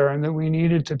gaps there and that we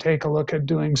needed to take a look at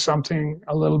doing something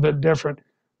a little bit different.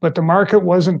 But the market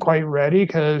wasn't quite ready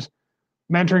because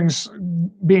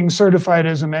being certified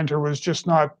as a mentor was just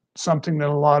not something that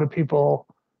a lot of people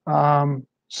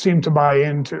seemed to buy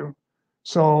into.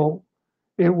 So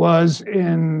it was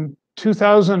in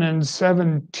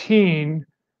 2017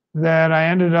 that I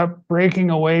ended up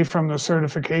breaking away from the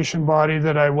certification body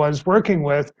that I was working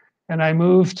with, and I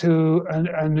moved to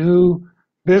a new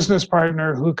business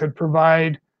partner who could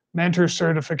provide mentor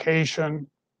certification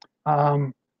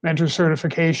from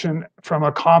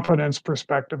a competence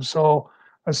perspective. So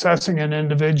assessing an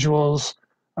individual's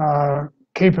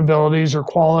capabilities or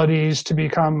qualities to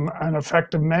become an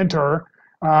effective mentor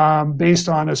based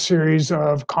on a series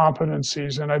of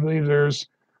competencies. And I believe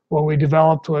what we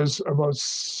developed was about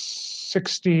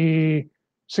 68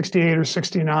 or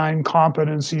 69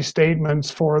 competency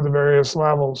statements for the various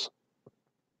levels.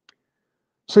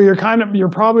 So you're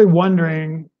probably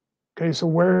wondering, okay, so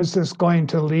where is this going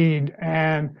to lead?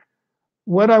 And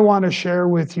what I want to share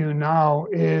with you now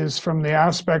is from the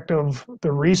aspect of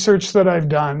the research that I've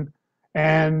done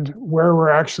and where we're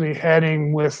actually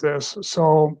heading with this.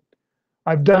 So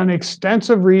I've done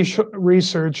extensive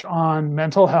research on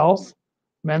mental health,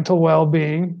 mental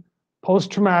well-being,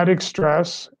 post-traumatic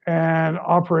stress, and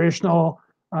operational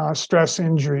stress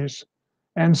injuries.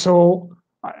 And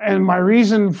my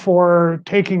reason for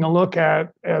taking a look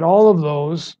at all of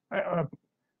those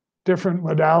different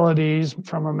modalities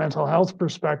from a mental health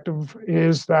perspective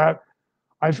is that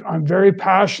I'm very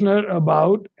passionate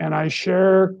about, and I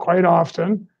share quite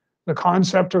often, the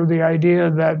concept or the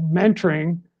idea that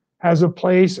mentoring has a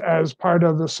place as part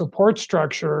of the support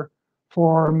structure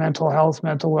for mental health,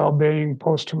 mental well-being,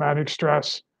 post-traumatic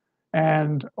stress,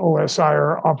 and OSI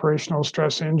or operational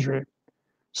stress injury.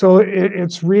 So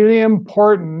it's really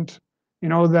important,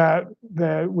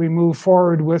 that we move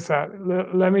forward with that.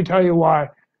 Let me tell you why.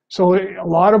 So a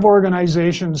lot of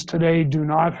organizations today do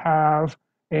not have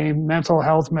a mental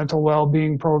health, mental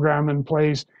well-being program in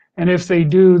place. And if they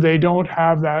do, they don't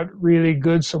have that really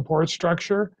good support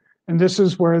structure. And this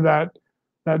is where that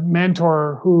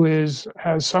mentor who has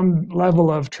some level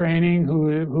of training,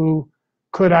 who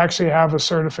could actually have a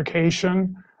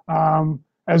certification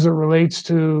as it relates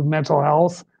to mental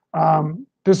health,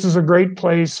 this is a great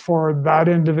place for that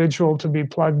individual to be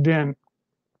plugged in.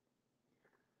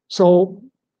 So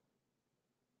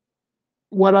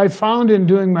what I found in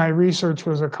doing my research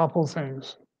was a couple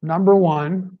things. Number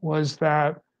one was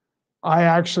that I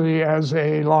actually, as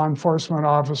a law enforcement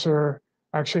officer,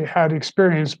 actually had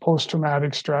experienced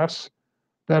post-traumatic stress,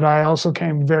 that I also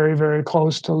came very, very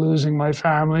close to losing my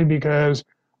family because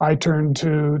I turned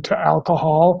to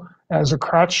alcohol as a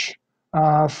crutch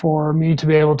for me to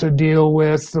be able to deal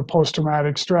with the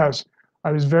post-traumatic stress.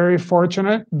 I was very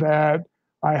fortunate that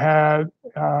I had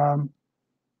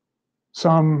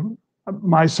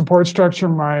my support structure,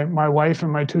 my wife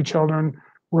and my two children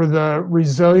were the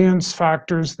resilience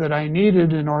factors that I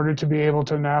needed in order to be able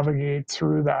to navigate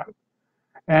through that.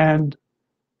 And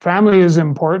family is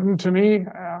important to me.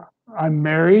 I'm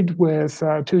married with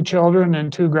two children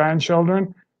and two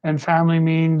grandchildren, and family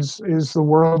is the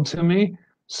world to me.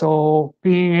 So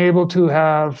being able to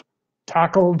have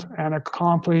tackled and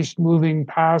accomplished moving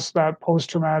past that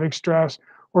post-traumatic stress,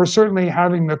 or certainly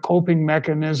having the coping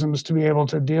mechanisms to be able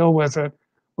to deal with it,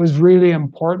 was really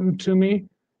important to me.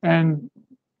 And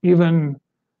even,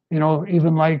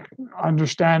 even like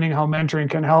understanding how mentoring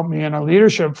can help me in a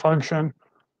leadership function,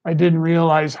 I didn't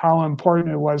realize how important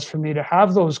it was for me to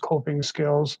have those coping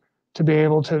skills to be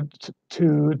able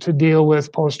to deal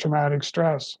with post-traumatic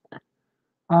stress.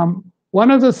 One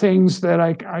of the things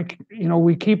that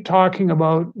we keep talking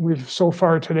about, so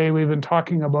far today, we've been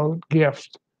talking about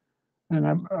gift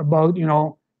and about,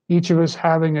 each of us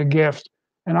having a gift.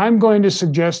 And I'm going to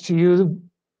suggest to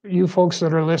you folks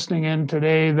that are listening in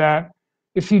today, that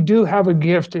if you do have a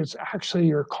gift, it's actually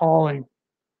your calling.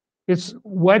 It's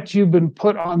what you've been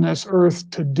put on this earth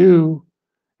to do.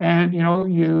 And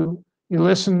you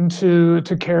listen to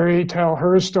Karrie tell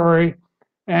her story,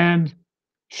 and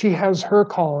she has her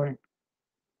calling.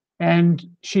 And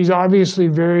she's obviously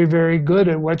very, very good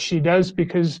at what she does,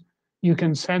 because you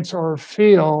can sense or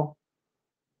feel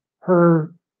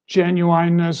her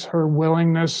genuineness, her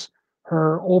willingness,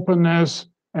 her openness,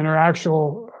 and her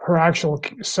actual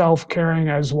self-caring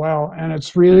as well. And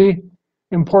it's really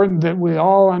important that we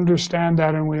all understand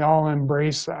that and we all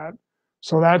embrace that.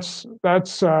 So that's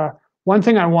one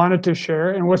thing I wanted to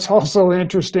share. And what's also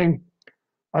interesting,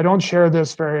 I don't share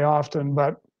this very often,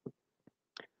 but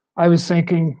I was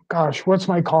thinking, gosh, what's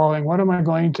my calling? What am I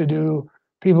going to do?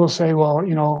 People say, well,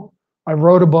 I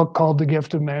wrote a book called The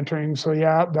Gift of Mentoring. So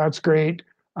yeah, that's great.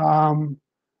 And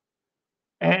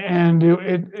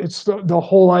it's the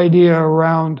whole idea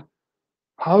around,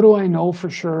 how do I know for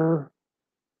sure,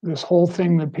 this whole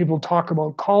thing that people talk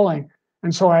about calling.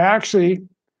 And so I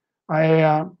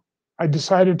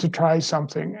decided to try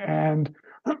something, and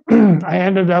I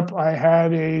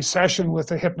had a session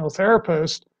with a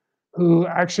hypnotherapist who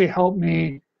actually helped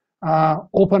me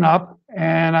open up,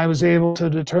 and I was able to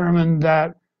determine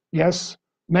that, yes,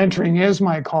 mentoring is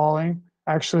my calling.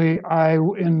 Actually,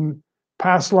 in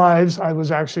past lives, I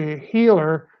was actually a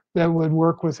healer that would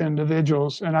work with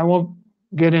individuals, and I won't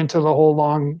get into the whole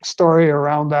long story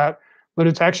around that, but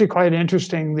it's actually quite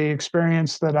interesting, the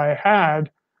experience that I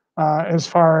had as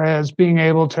far as being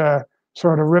able to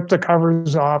sort of rip the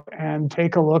covers off and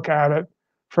take a look at it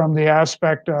from the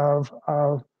aspect of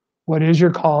what is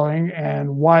your calling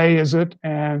and why is it,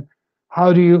 and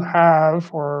how do you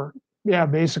have,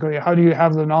 basically, how do you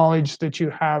have the knowledge that you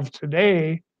have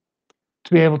today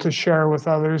to be able to share with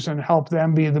others and help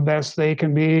them be the best they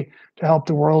can be, to help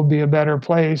the world be a better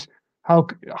place.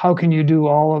 How can you do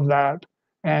all of that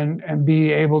and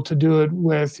be able to do it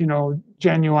with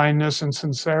genuineness and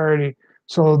sincerity?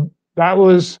 So that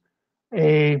was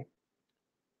a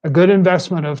good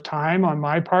investment of time on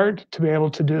my part to be able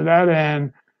to do that.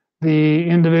 And the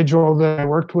individual that I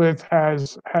worked with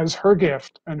has her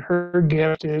gift, and her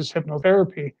gift is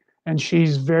hypnotherapy, and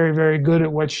she's very, very good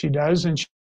at what she does, and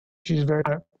she's very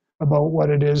about what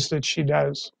it is that she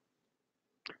does.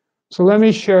 So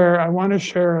I want to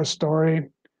share a story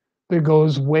that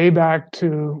goes way back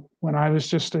to when I was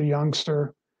just a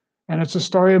youngster. And it's a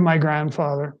story of my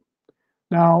grandfather.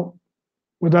 Now,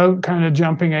 without kind of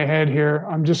jumping ahead here,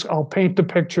 I'll paint the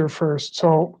picture first.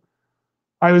 So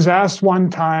I was asked one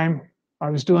time, I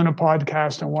was doing a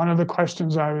podcast, and one of the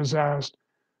questions I was asked,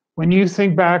 when you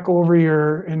think back over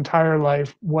your entire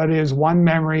life, what is one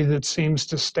memory that seems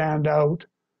to stand out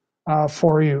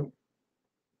for you?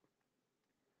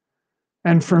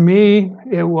 And for me,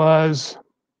 it was,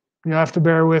 you'll have to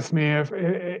bear with me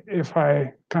if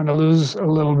I kind of lose a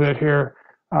little bit here.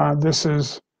 This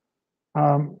is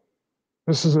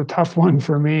a tough one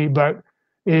for me, but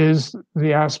is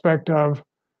the aspect of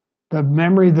the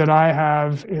memory that I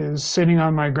have is sitting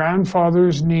on my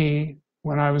grandfather's knee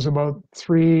when I was about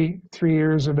three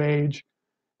years of age,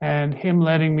 and him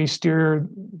letting me steer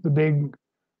the big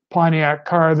Pontiac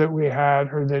car that we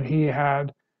had, or that he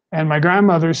had, and my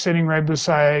grandmother sitting right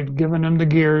beside, giving him the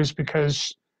gears,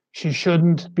 because she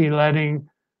shouldn't be letting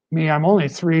me, I'm only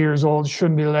 3 years old,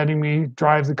 shouldn't be letting me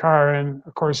drive the car. And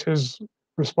of course, his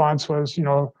response was,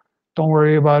 don't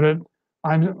worry about it.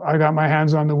 I got my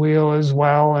hands on the wheel as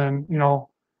well. And,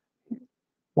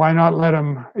 why not let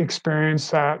him experience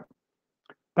that?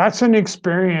 That's an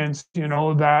experience,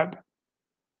 that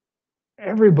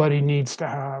everybody needs to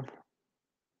have.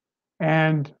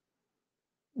 And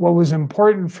what was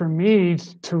important for me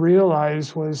to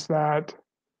realize was that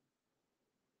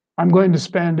I'm going to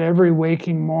spend every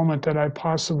waking moment that I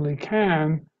possibly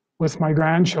can with my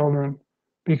grandchildren,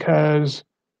 because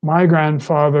my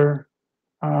grandfather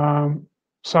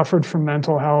suffered from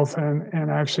mental health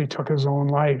and actually took his own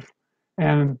life.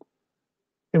 And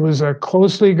it was a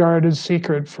closely guarded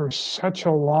secret for such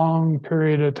a long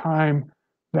period of time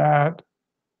that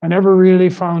I never really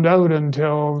found out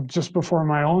until just before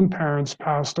my own parents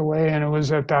passed away. And it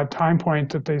was at that time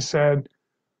point that they said,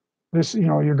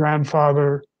 your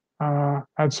grandfather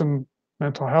had some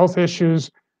mental health issues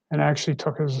and actually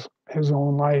took his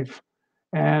own life.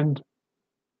 And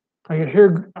I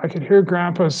could hear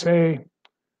Grandpa say,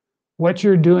 "What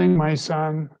you're doing, my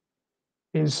son,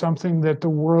 is something that the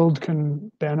world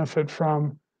can benefit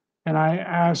from. And I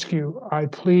ask you, I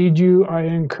plead you, I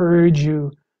encourage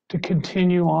you to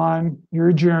continue on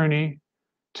your journey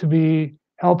to be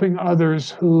helping others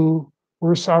who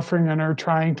were suffering and are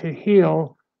trying to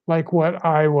heal, like what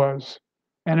I was."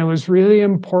 And it was really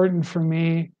important for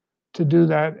me to do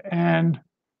that. And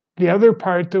the other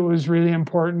part that was really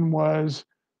important was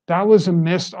that was a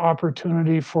missed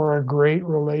opportunity for a great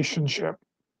relationship.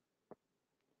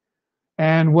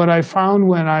 And what I found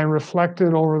when I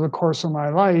reflected over the course of my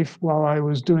life while I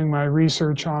was doing my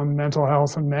research on mental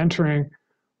health and mentoring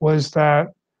was that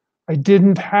I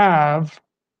didn't have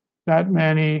that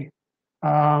many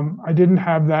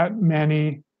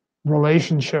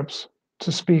relationships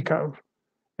to speak of.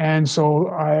 And so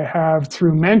I have,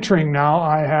 through mentoring now,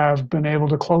 I have been able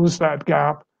to close that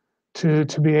gap to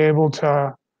be able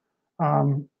to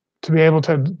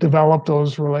develop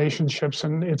those relationships.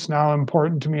 And it's now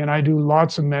important to me. And I do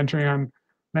lots of mentoring. I'm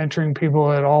mentoring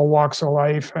people at all walks of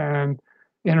life and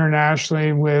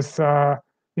internationally with the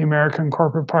American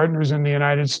Corporate Partners in the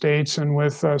United States, and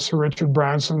with Sir Richard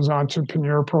Branson's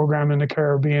entrepreneur program in the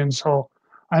Caribbean. So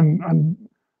I'm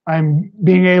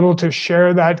being able to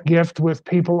share that gift with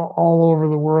people all over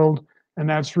the world, and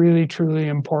that's really, truly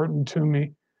important to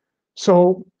me.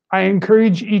 So I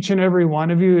encourage each and every one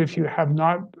of you, if you have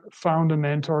not found a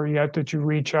mentor yet, that you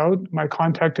reach out. My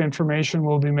contact information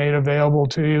will be made available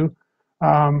to you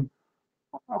on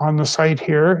the site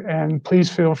here. And please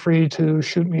feel free to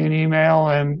shoot me an email,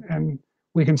 and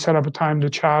we can set up a time to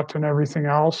chat and everything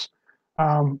else.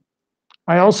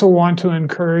 I also want to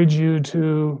encourage you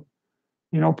to,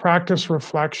 practice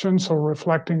reflection. So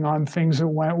reflecting on things that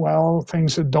went well,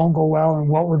 things that don't go well, and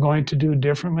what we're going to do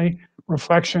differently.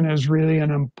 Reflection is really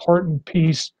an important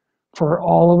piece for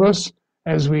all of us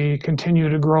as we continue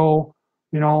to grow,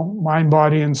 mind,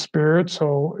 body, and spirit.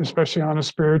 So especially on a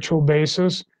spiritual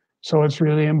basis. So it's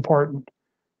really important.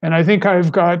 And I think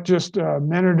I've got just a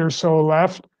minute or so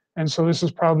left. And so this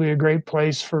is probably a great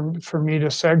place for me to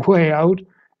segue out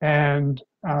and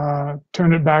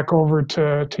turn it back over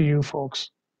to you folks.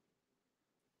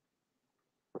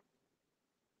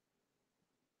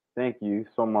 Thank you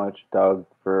so much, Doug,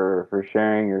 for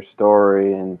sharing your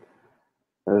story. And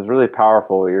it was really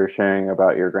powerful what you're sharing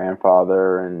about your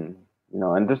grandfather, and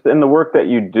and just in the work that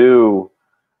you do,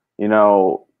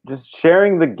 just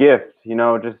sharing the gift,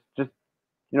 just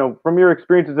from your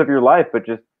experiences of your life, but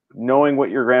just knowing what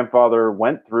your grandfather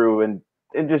went through, and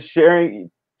just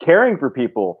caring for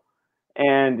people.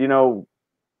 And I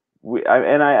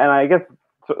guess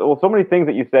so many things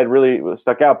that you said really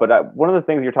stuck out. But one of the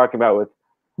things you're talking about with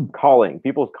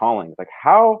people's callings,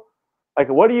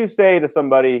 what do you say to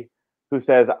somebody who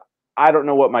says, "I don't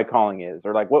know what my calling is,"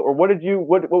 or what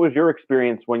was your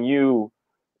experience when you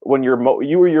were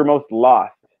your most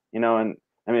lost? And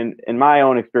I mean, in my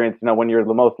own experience, when you're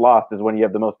the most lost is when you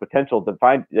have the most potential to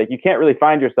find. You can't really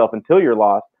find yourself until you're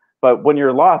lost, but when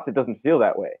you're lost, it doesn't feel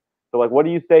that way. So, what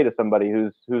do you say to somebody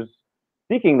who's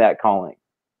seeking that calling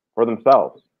for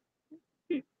themselves?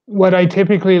 What I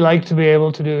typically like to be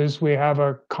able to do is we have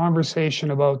a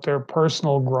conversation about their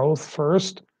personal growth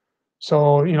first.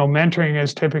 So, mentoring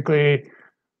is typically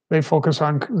they focus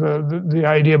on the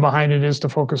idea behind it is to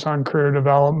focus on career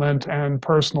development and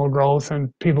personal growth,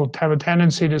 and people have a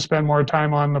tendency to spend more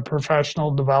time on the professional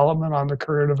development, on the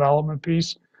career development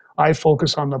piece. I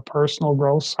focus on the personal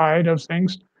growth side of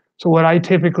things. So what I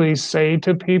typically say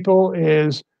to people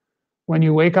is, when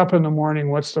you wake up in the morning,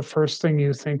 what's the first thing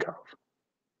you think of?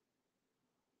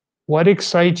 What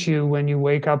excites you when you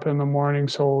wake up in the morning?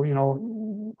 So,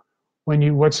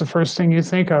 what's the first thing you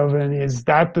think of? And is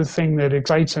that the thing that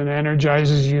excites and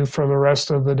energizes you for the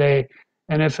rest of the day?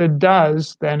 And if it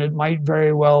does, then it might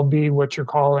very well be what your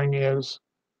calling is.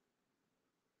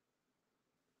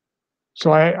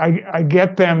 So I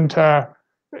get them to,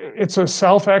 it's a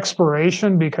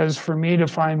self-exploration, because for me to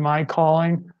find my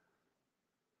calling,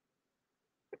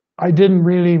 I didn't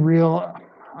really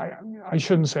I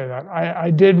shouldn't say that. I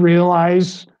did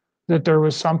realize that there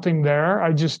was something there.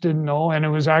 I just didn't know. And it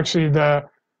was actually the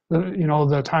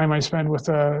time I spent with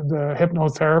the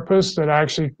hypnotherapist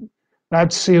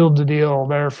that sealed the deal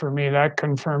there for me. That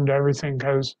confirmed everything,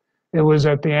 because it was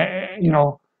at the,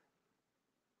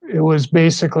 it was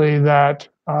basically that,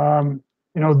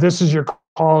 this is your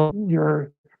call.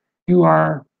 You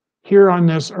are here on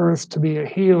this earth to be a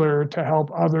healer, to help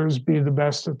others be the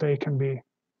best that they can be.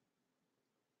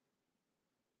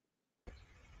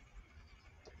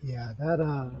 Yeah,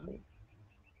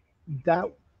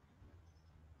 that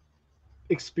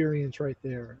experience right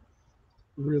there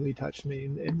really touched me,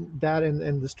 and that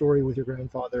and the story with your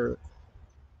grandfather,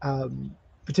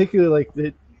 particularly like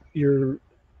that you're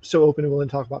so open and willing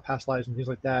to talk about past lives and things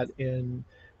like that in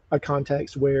a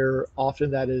context where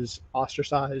often that is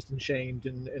ostracized and shamed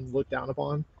and looked down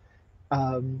upon.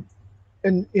 And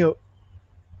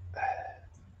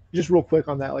just real quick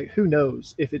on that, like, who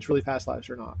knows if it's really past lives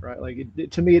or not, right? Like,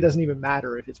 to me, it doesn't even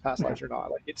matter if it's past lives or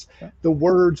not. Like, it's the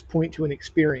words point to an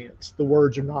experience. The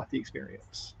words are not the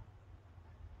experience.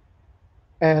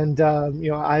 And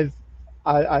I've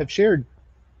shared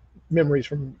memories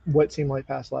from what seemed like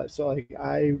past lives. So like,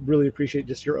 I really appreciate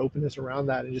just your openness around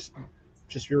that, and just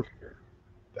your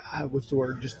what's the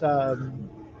word? Just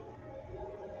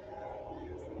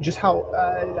how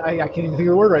I can't even think of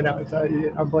the word right now.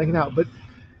 I'm blanking out. But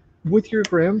with your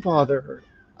grandfather,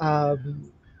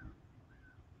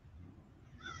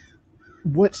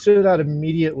 what stood out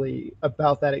immediately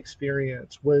about that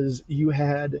experience was you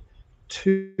had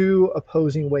two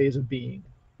opposing ways of being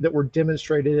that were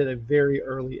demonstrated at a very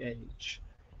early age.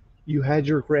 You had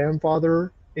your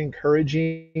grandfather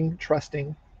encouraging,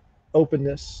 trusting,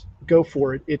 openness, go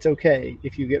for it, it's okay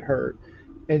if you get hurt.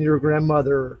 And your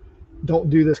grandmother, don't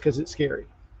do this because it's scary.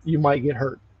 You might get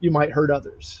hurt. You might hurt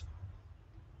others.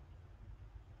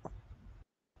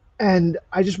 And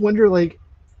I just wonder, like,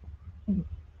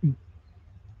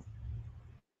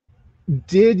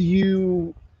 did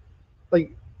you,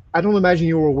 like, I don't imagine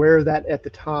you were aware of that at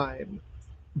the time,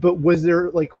 but was there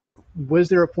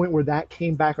a point where that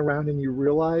came back around and you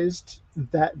realized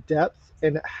that depth,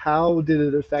 and how did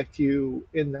it affect you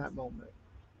in that moment?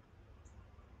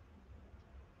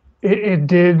 It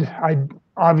did. I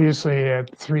obviously,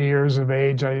 at 3 years of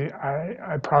age,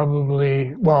 I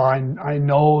probably, well, I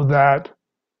know that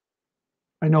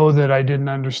I didn't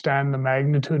understand the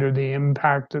magnitude or the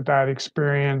impact that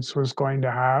experience was going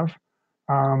to have.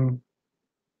 And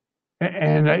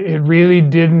it really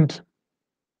didn't,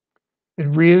 it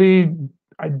really,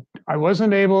 I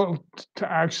wasn't able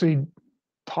to actually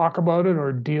talk about it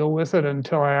or deal with it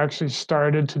until I actually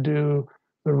started to do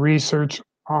the research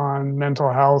on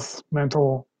mental health,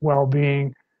 mental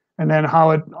well-being, and then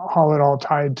how it all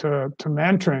tied to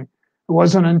mentoring. It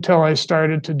wasn't until I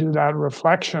started to do that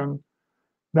reflection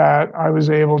that I was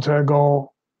able to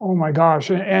go, oh my gosh.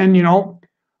 And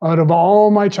out of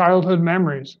all my childhood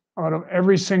memories, out of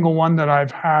every single one that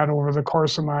I've had over the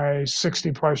course of my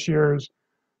 60 plus years,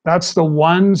 that's the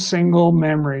one single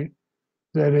memory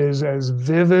that is as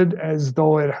vivid as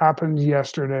though it happened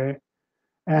yesterday.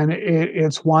 And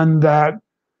it's one that,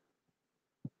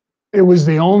 it was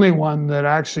the only one that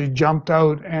actually jumped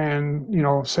out and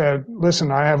said,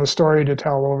 listen, I have a story to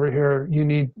tell over here. You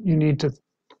need to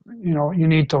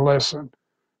listen.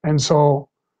 And so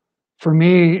for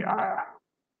me,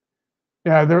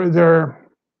 yeah,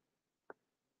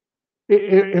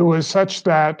 it was such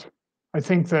that I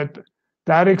think that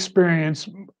experience,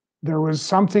 there was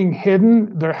something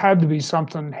hidden. There had to be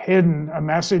something hidden, a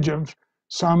message of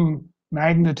some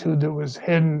magnitude that was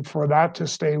hidden for that to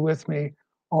stay with me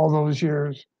all those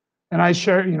years. And I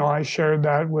shared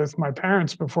that with my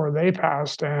parents before they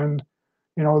passed, and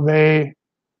they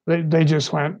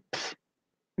just went,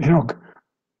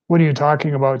 what are you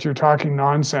talking about? You're talking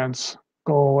nonsense.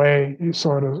 Go away,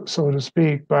 so to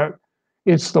speak. But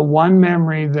it's the one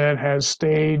memory that has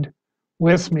stayed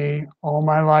with me all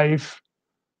my life,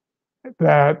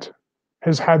 that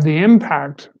has had the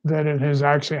impact that it has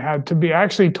actually had. To be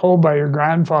actually told by your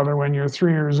grandfather when you're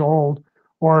 3 years old,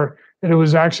 or that it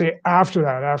was actually after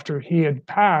that, after he had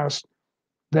passed,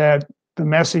 that the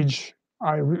message,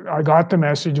 I got the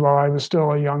message while I was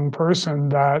still a young person,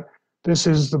 that this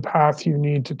is the path you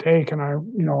need to take. And I,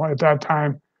 at that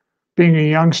time, being a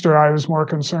youngster, I was more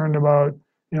concerned about,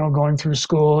 going through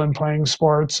school and playing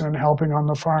sports and helping on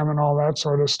the farm and all that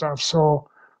sort of stuff. So,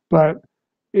 but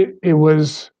it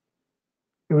was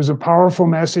a powerful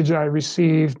message I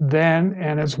received then,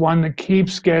 and it's one that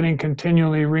keeps getting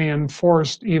continually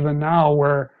reinforced even now,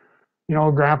 where,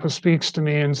 Grandpa speaks to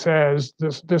me and says,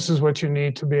 this is what you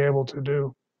need to be able to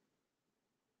do.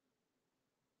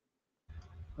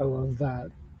 I love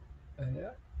that.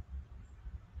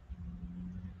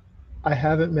 I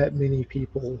haven't met many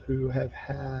people who have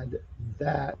had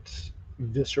that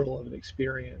visceral of an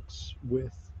experience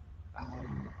with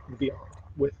beyond,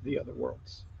 with the other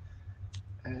worlds.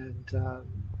 And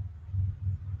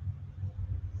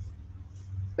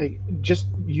just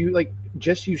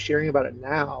you sharing about it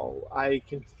now, I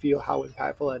can feel how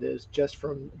impactful that is just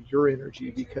from your energy,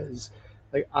 because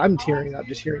like I'm tearing up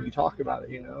just hearing you talk about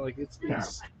it, like it's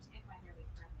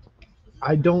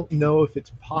I don't know if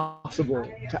it's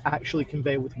possible to actually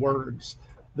convey with words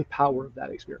the power of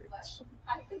that experience.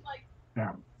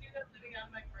 Yeah.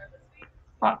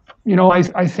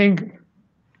 I think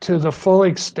to the full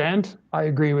extent, I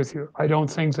agree with you. I don't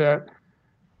think that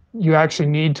you actually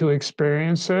need to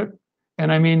experience it.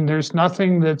 And I mean, there's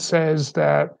nothing that says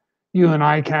that you and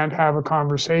I can't have a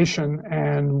conversation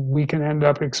and we can end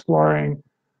up exploring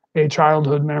a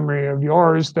childhood memory of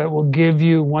yours that will give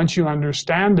you, once you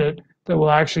understand it, that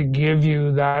will actually give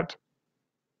you that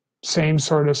same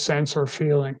sort of sense or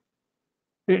feeling.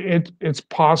 It's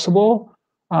possible.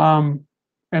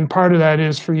 And part of that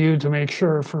is for you to make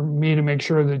sure, for me to make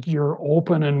sure that you're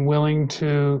open and willing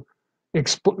to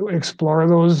explore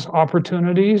those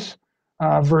opportunities,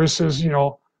 versus,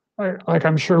 like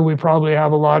I'm sure we probably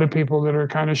have a lot of people that are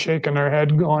kind of shaking their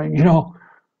head going,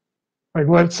 like,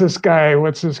 what's this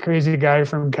crazy guy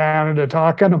from Canada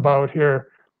talking about here?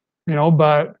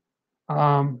 But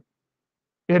um,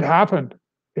 it happened.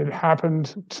 It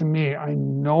happened to me. I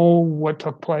know what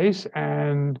took place,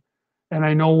 and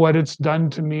I know what it's done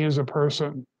to me as a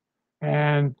person.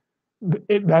 And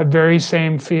that very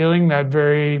same feeling, that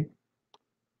very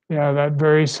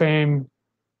same,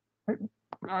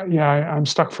 I'm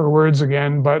stuck for words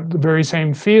again, but the very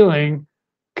same feeling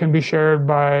can be shared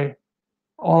by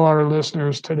all our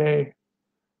listeners today.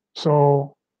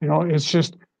 So, it's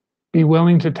just be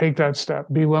willing to take that step,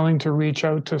 be willing to reach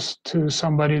out to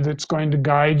somebody that's going to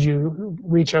guide you,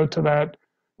 reach out to that,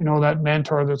 that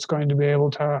mentor that's going to be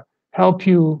able to help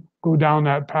you go down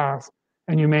that path.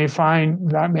 And you may find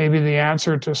that maybe the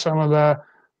answer to some of the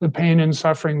pain and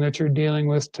suffering that you're dealing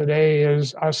with today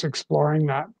is us exploring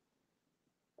that.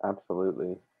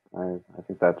 Absolutely. I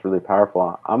think that's really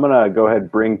powerful. I'm going to go ahead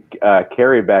and bring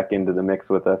Karrie back into the mix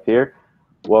with us here.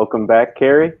 Welcome back,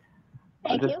 Karrie.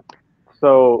 Thank you.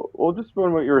 So, well, just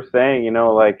from what you were saying,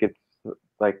 like it's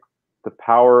like the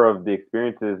power of the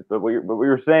experiences, but what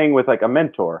you're saying with like a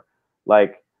mentor,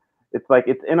 like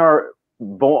it's in our.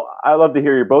 I love to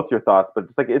hear both your thoughts, but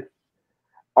it's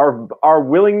our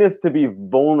willingness to be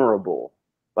vulnerable,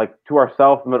 like to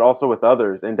ourselves, but also with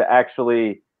others, and to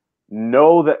actually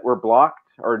know that we're blocked,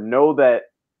 or know that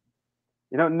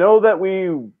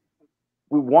we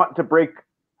want to break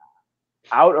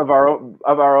out of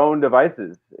our own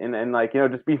devices, and like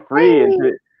just be free, and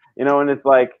and it's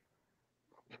like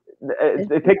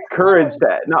it takes courage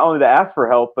to not only to ask for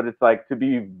help, but it's like to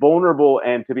be vulnerable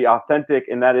and to be authentic,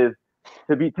 and that is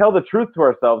to tell the truth to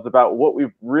ourselves about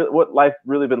what life's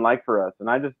really been like for us. And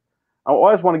I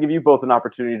always want to give you both an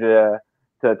opportunity to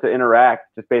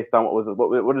interact just based on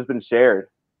what has been shared.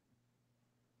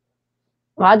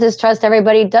 Well, I just trust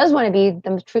everybody does want to be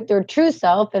their true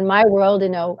self. In my world,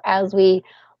 as we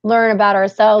learn about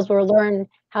ourselves, we'll learn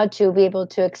how to be able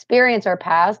to experience our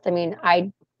past. I mean,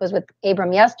 I was with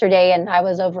Abram yesterday, and I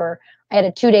had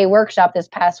a 2-day workshop this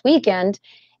past weekend,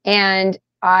 and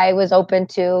I was open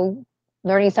to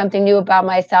learning something new about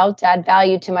myself to add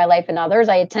value to my life and others.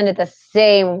 I attended the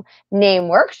same name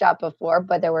workshop before,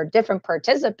 but there were different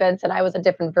participants, and I was a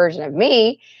different version of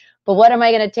me. But what am I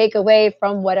going to take away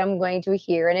from what I'm going to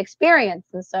hear and experience?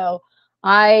 And so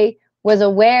I was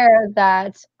aware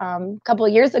that a couple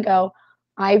of years ago,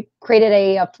 I created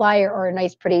a flyer, or a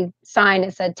nice, pretty sign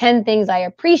that said 10 things I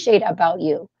appreciate about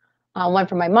you. One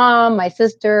from my mom, my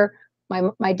sister,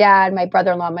 my dad, my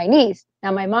brother-in-law, my niece.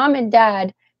 Now my mom and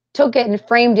dad took it and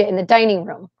framed it in the dining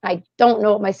room. I don't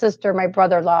know what my sister, my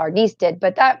brother-in-law, or niece did,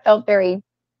 but that felt very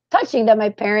touching that my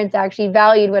parents actually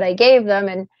valued what I gave them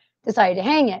and decided to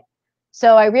hang it.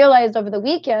 So I realized over the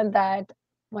weekend that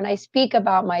when I speak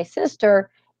about my sister,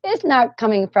 it's not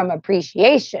coming from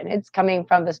appreciation. It's coming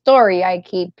from the story I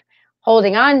keep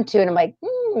holding on to. And I'm like,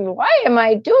 why am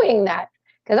I doing that?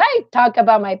 Because I talk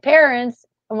about my parents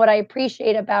and what I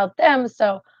appreciate about them.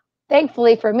 So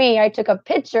thankfully for me, I took a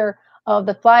picture of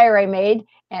the flyer I made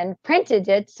and printed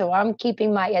it. So I'm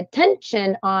keeping my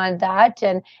attention on that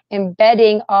and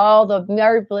embedding all the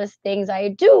marvelous things I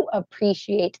do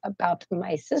appreciate about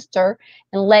my sister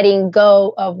and letting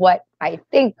go of what I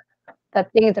think the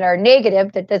things that are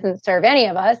negative that doesn't serve any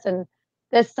of us. And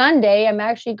this Sunday, I'm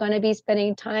actually going to be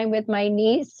spending time with my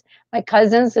niece, my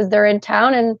cousins, as they're in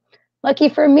town. And lucky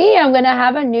for me, I'm going to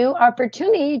have a new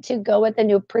opportunity to go with a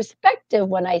new perspective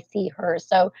when I see her.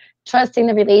 So trusting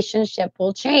the relationship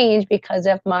will change because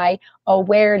of my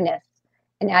awareness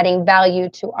and adding value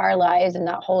to our lives and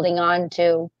not holding on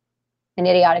to an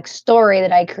idiotic story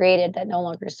that I created that no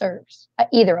longer serves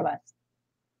either of us.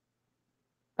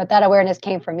 But that awareness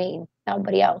came from me,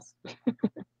 nobody else.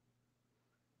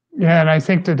 Yeah, and I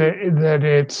think that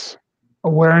it's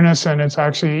awareness and it's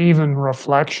actually even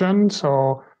reflection.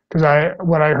 So, because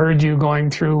what I heard you going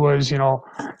through was,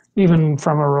 even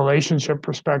from a relationship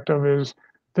perspective, is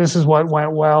this is what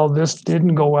went well, this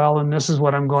didn't go well, and this is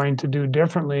what I'm going to do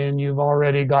differently. And you've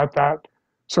already got that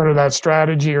sort of that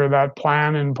strategy or that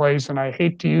plan in place. And I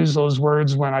hate to use those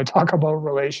words when I talk about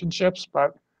relationships,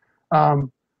 but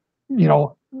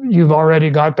you've already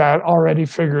got that already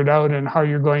figured out and how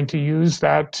you're going to use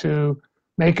that to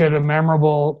make it a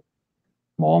memorable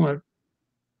moment.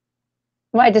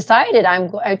 Well, I decided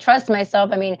I trust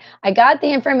myself. I mean, I got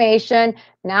the information.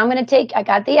 Now I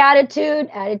got the attitude.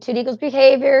 Attitude equals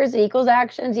behaviors, equals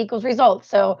actions, equals results.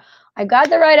 So I've got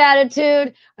the right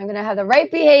attitude. I'm going to have the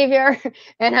right behavior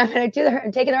and I'm going to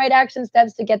I'm taking the right action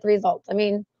steps to get the results. I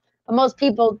mean, but most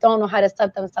people don't know how to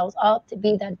set themselves up to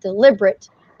be that deliberate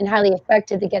and highly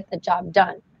effective to get the job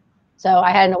done. So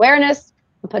I had an awareness,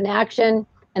 I'm putting action,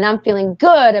 and I'm feeling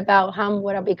good about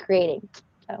what I'll be creating.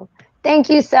 So thank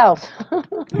you, self,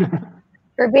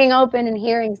 for being open and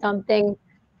hearing something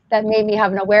that made me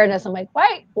have an awareness. I'm like,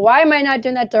 why am I not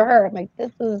doing that to her? I'm like,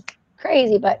 this is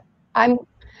crazy, but I'm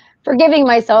forgiving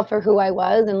myself for who I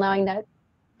was and allowing that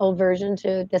old version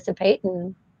to dissipate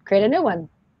and create a new one.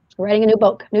 Writing a new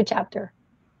book, new chapter,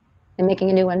 and making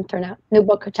a new one turn out. New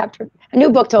book chapter, a new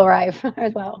book to arrive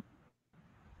as well.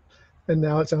 And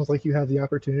now it sounds like you have the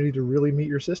opportunity to really meet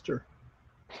your sister.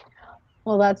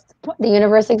 Well, that's the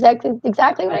universe exactly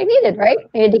what I needed, right?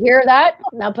 I needed to hear that,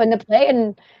 now put into play,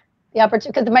 and the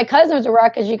opportunity, because my cousins were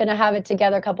actually going to have it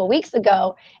together a couple of weeks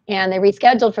ago, and they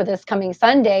rescheduled for this coming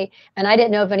Sunday, and I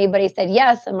didn't know if anybody said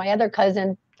yes, and my other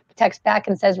cousin texts back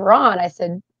and says, we're on. I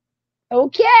said,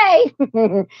 okay.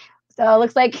 So it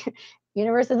looks like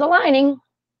universe is aligning.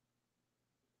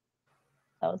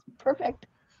 That was perfect.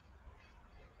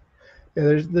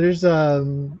 Yeah, there's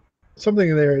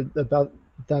something there about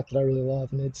that I really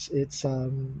love, and it's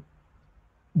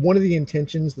one of the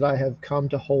intentions that I have come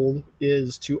to hold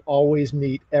is to always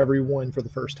meet everyone for the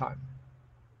first time.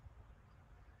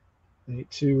 Right?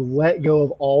 To let go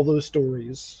of all those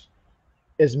stories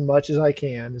as much as I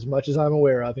can, as much as I'm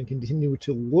aware of, and continue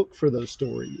to look for those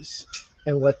stories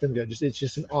and let them go. It's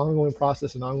just an ongoing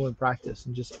process, an ongoing practice,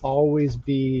 and just always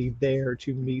be there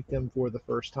to meet them for the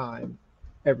first time,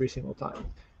 every single time.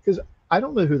 Because I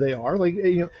don't know who they are. Like,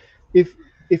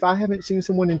 if I haven't seen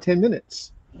someone in 10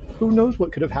 minutes, who knows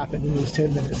what could have happened in those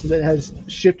 10 minutes that has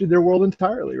shifted their world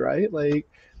entirely, right? Like,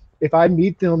 if I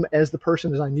meet them as the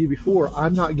person as I knew before,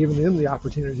 I'm not giving them the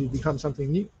opportunity to become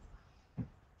something new.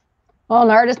 Well, an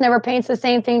artist never paints the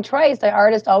same thing twice. The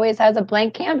artist always has a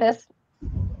blank canvas.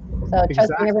 So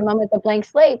trusting every moment is a blank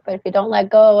slate. But if you don't let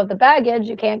go of the baggage,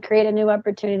 you can't create a new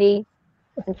opportunity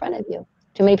in front of you.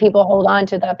 Too many people hold on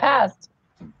to the past,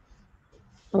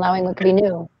 allowing what could be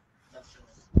new.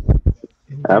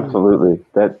 Absolutely.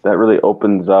 That really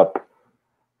opens up.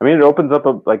 I mean, it opens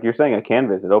up like you're saying, a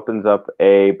canvas. It opens up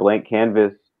a blank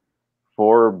canvas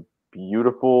for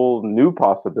beautiful new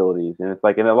possibilities. And it's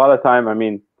like, and a lot of time, I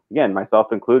mean, again,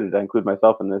 myself included, I include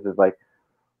myself in this, is like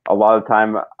a lot of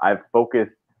time I've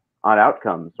focused on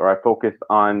outcomes, or I focused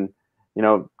on,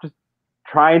 just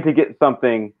trying to get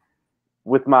something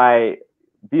with the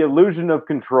illusion of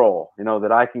control,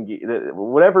 that I can get,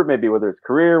 whatever it may be, whether it's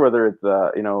career, whether it's,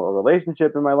 a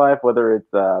relationship in my life, whether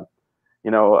it's, a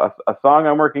song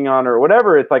I'm working on or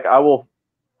whatever. It's like I will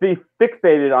be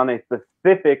fixated on a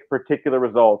specific particular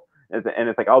result and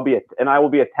it's like I will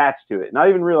be attached to it, not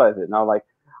even realize it. And I'm like,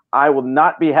 I will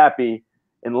not be happy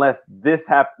unless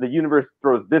the universe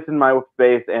throws this in my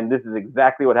space, and this is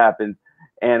exactly what happens.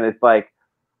 And it's like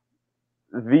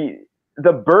the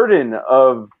burden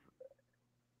of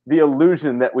the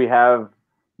illusion that we have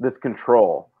this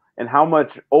control, and how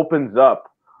much opens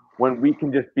up when we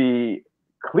can just be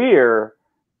clear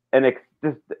and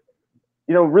just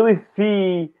really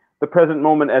see the present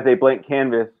moment as a blank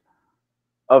canvas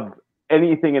of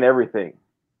anything and everything,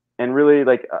 and really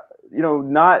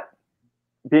not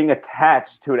being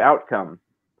attached to an outcome,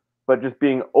 but just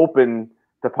being open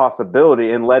to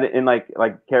possibility, and let it in, like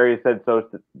Karrie said so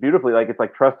beautifully, like it's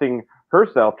like trusting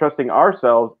herself, trusting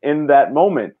ourselves in that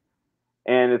moment.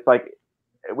 And it's like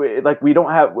we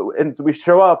don't have, and we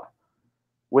show up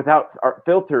without our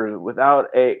filters, without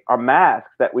our masks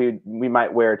that we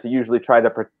might wear to usually try to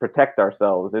protect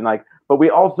ourselves, and but we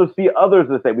also see others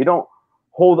the same. We don't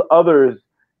hold others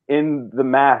in the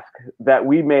mask that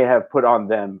we may have put on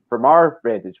them from our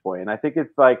vantage point. And I think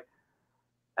it's like,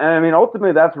 I mean,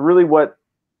 ultimately that's really what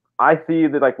I see,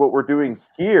 that what we're doing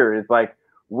here is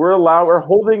we're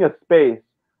holding a space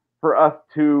for us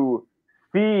to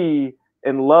see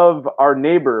and love our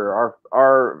neighbor,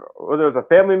 our whether it's a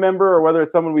family member or whether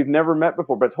it's someone we've never met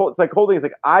before. But it's like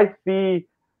I see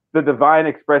the divine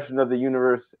expression of the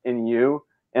universe in you,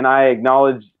 and I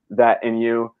acknowledge that in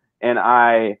you, and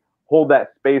I hold that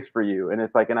space for you. And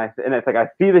it's like, I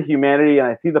see the humanity and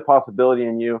I see the possibility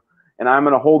in you, and I'm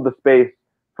going to hold the space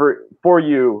for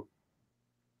you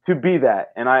to be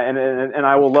that, and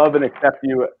I will love and accept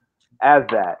you as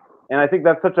that. And I think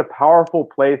that's such a powerful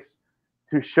place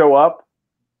to show up,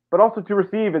 but also to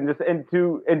receive, and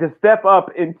to step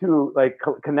up into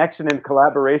connection and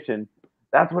collaboration.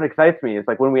 That's what excites me. It's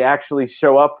like when we actually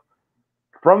show up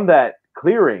from that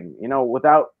clearing,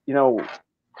 without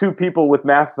two people with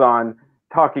masks on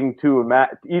talking to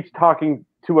each talking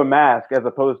to a mask as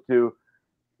opposed to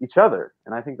each other.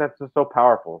 And I think that's just so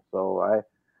powerful. So I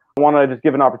want to just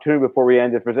give an opportunity before we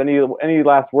end, if there's any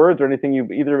last words or anything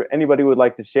anybody would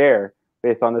like to share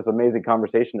based on this amazing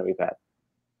conversation that we've had.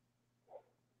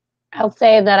 I'll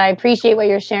say that I appreciate what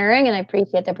you're sharing, and I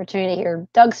appreciate the opportunity to hear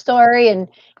Doug's story and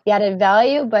the added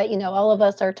value. But all of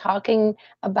us are talking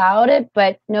about it,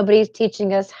 but nobody's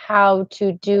teaching us how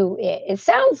to do it. It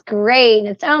sounds great and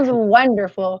it sounds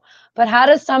wonderful, but how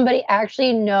does somebody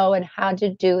actually know and how to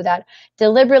do that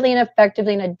deliberately and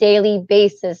effectively on a daily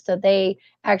basis, so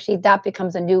that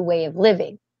becomes a new way of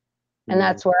living? And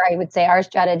that's where I would say our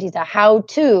strategy is a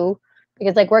how-to,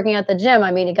 because like working at the gym,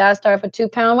 I mean, you got to start with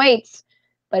 2-pound weights.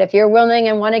 But if you're willing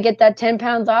and want to get that 10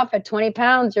 pounds off at 20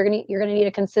 pounds, you're gonna need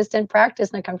a consistent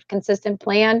practice and a consistent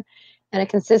plan, and a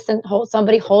consistent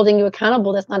somebody holding you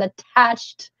accountable that's not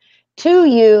attached to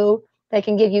you, that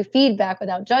can give you feedback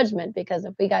without judgment. Because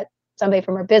if we got somebody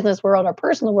from our business world or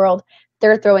personal world,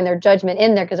 they're throwing their judgment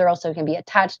in there because they're also can be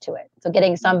attached to it. So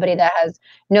getting somebody that has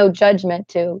no judgment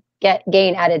to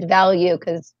gain added value,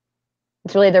 because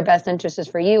it's really their best interest is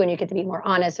for you, and you get to be more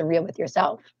honest and real with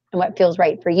yourself and what feels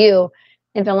right for you.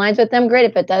 If it aligns with them, great.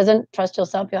 If it doesn't, trust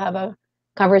yourself. You'll have a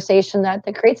conversation that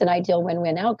creates an ideal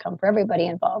win-win outcome for everybody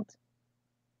involved.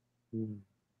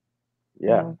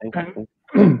 Yeah. Thank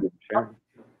you.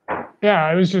 Yeah,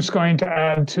 I was just going to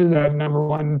add to that. Number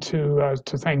one, to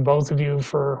thank both of you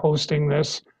for hosting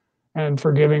this and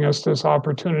for giving us this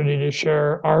opportunity to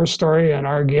share our story and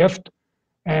our gift,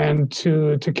 and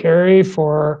to Karrie,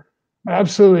 for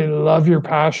absolutely love your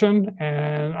passion,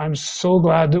 and I'm so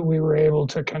glad that we were able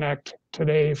to connect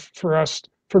today,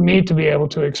 for me to be able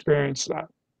to experience that.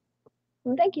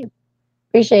 Well, thank you.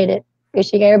 Appreciate it.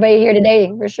 Appreciate everybody here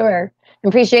today, for sure.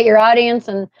 Appreciate your audience,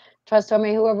 and trust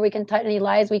whoever we can touch, any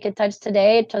lives we could touch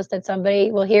today. Trust that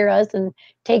somebody will hear us and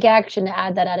take action to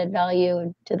add that added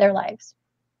value to their lives,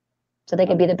 so they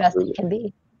can be the best they can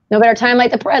be. No better time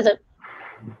like the present.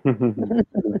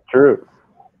 True.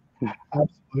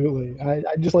 Absolutely.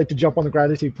 I'd just like to jump on the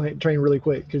gratitude train really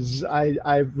quick, because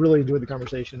I really enjoyed the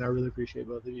conversation. I really appreciate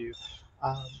both of you.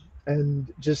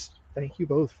 And just thank you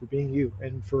both for being you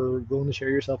and for willing to share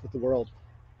yourself with the world.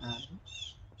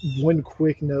 One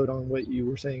quick note on what you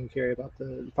were saying, Karrie, about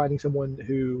finding someone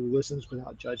who listens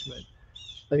without judgment.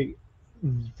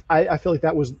 I feel like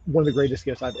that was one of the greatest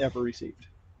gifts I've ever received,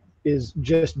 is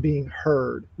just being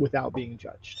heard without being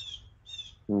judged.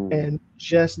 And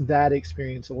just that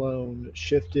experience alone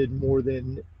shifted more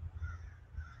than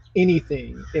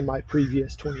anything in my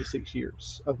previous 26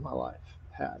 years of my life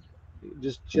had.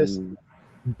 Just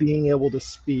being able to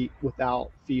speak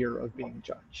without fear of being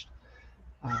judged.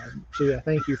 So yeah,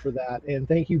 thank you for that, and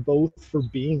thank you both for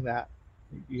being that.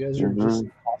 You guys are just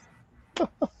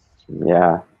awesome.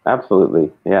 Yeah,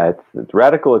 Absolutely. Yeah, it's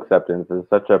radical acceptance is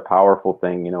such a powerful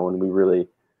thing,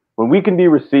 when we can be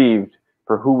received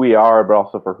for who we are, but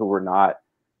also for who we're not.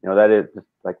 That is just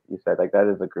like you said, like that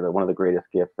is one of the greatest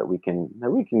gifts that we can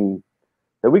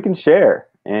share.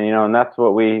 And that's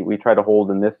what we try to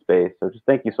hold in this space. So just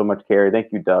thank you so much, Karrie.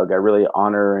 Thank you, Doug. I really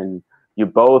honor and you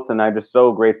both, and I'm just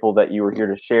so grateful that you were here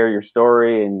to share your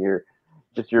story and your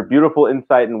beautiful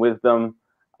insight and wisdom.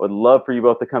 I would love for you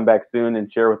both to come back soon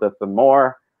and share with us some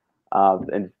more.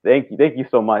 And thank you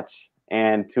so much.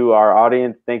 And to our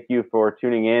audience, thank you for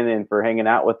tuning in and for hanging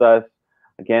out with us.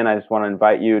 Again, I just want to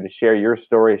invite you to share your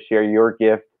story, share your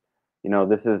gift.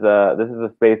 This is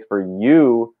a space for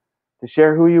you to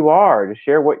share who you are, to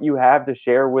share what you have to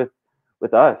share with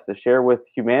us, to share with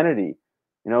humanity.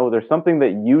 There's something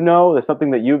there's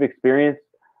something that you've experienced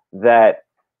that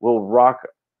will rock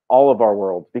all of our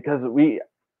worlds because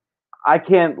I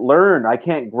can't learn, I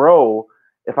can't grow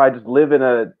if I just live in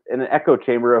an echo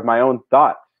chamber of my own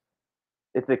thoughts.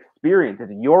 It's experience,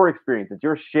 it's your experience, it's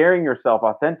you're sharing yourself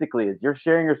authentically, it's you're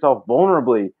sharing yourself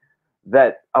vulnerably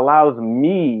that allows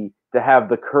me to have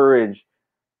the courage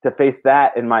to face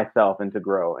that in myself and to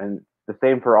grow. And the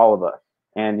same for all of us.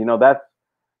 And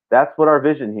that's what our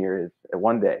vision here is.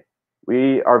 One day,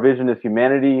 our vision is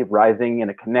humanity rising in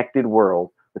a connected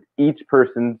world with each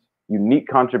person's unique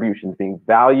contributions being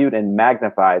valued and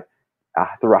magnified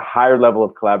through a higher level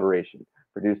of collaboration,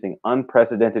 producing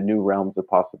unprecedented new realms of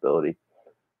possibility.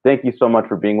 Thank you so much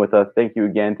for being with us. Thank you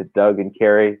again to Doug and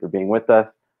Karrie for being with us.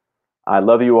 I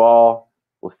love you all.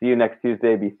 We'll see you next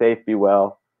Tuesday. Be safe, be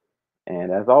well.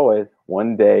 And as always,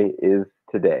 one day is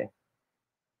today.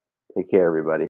 Take care, everybody.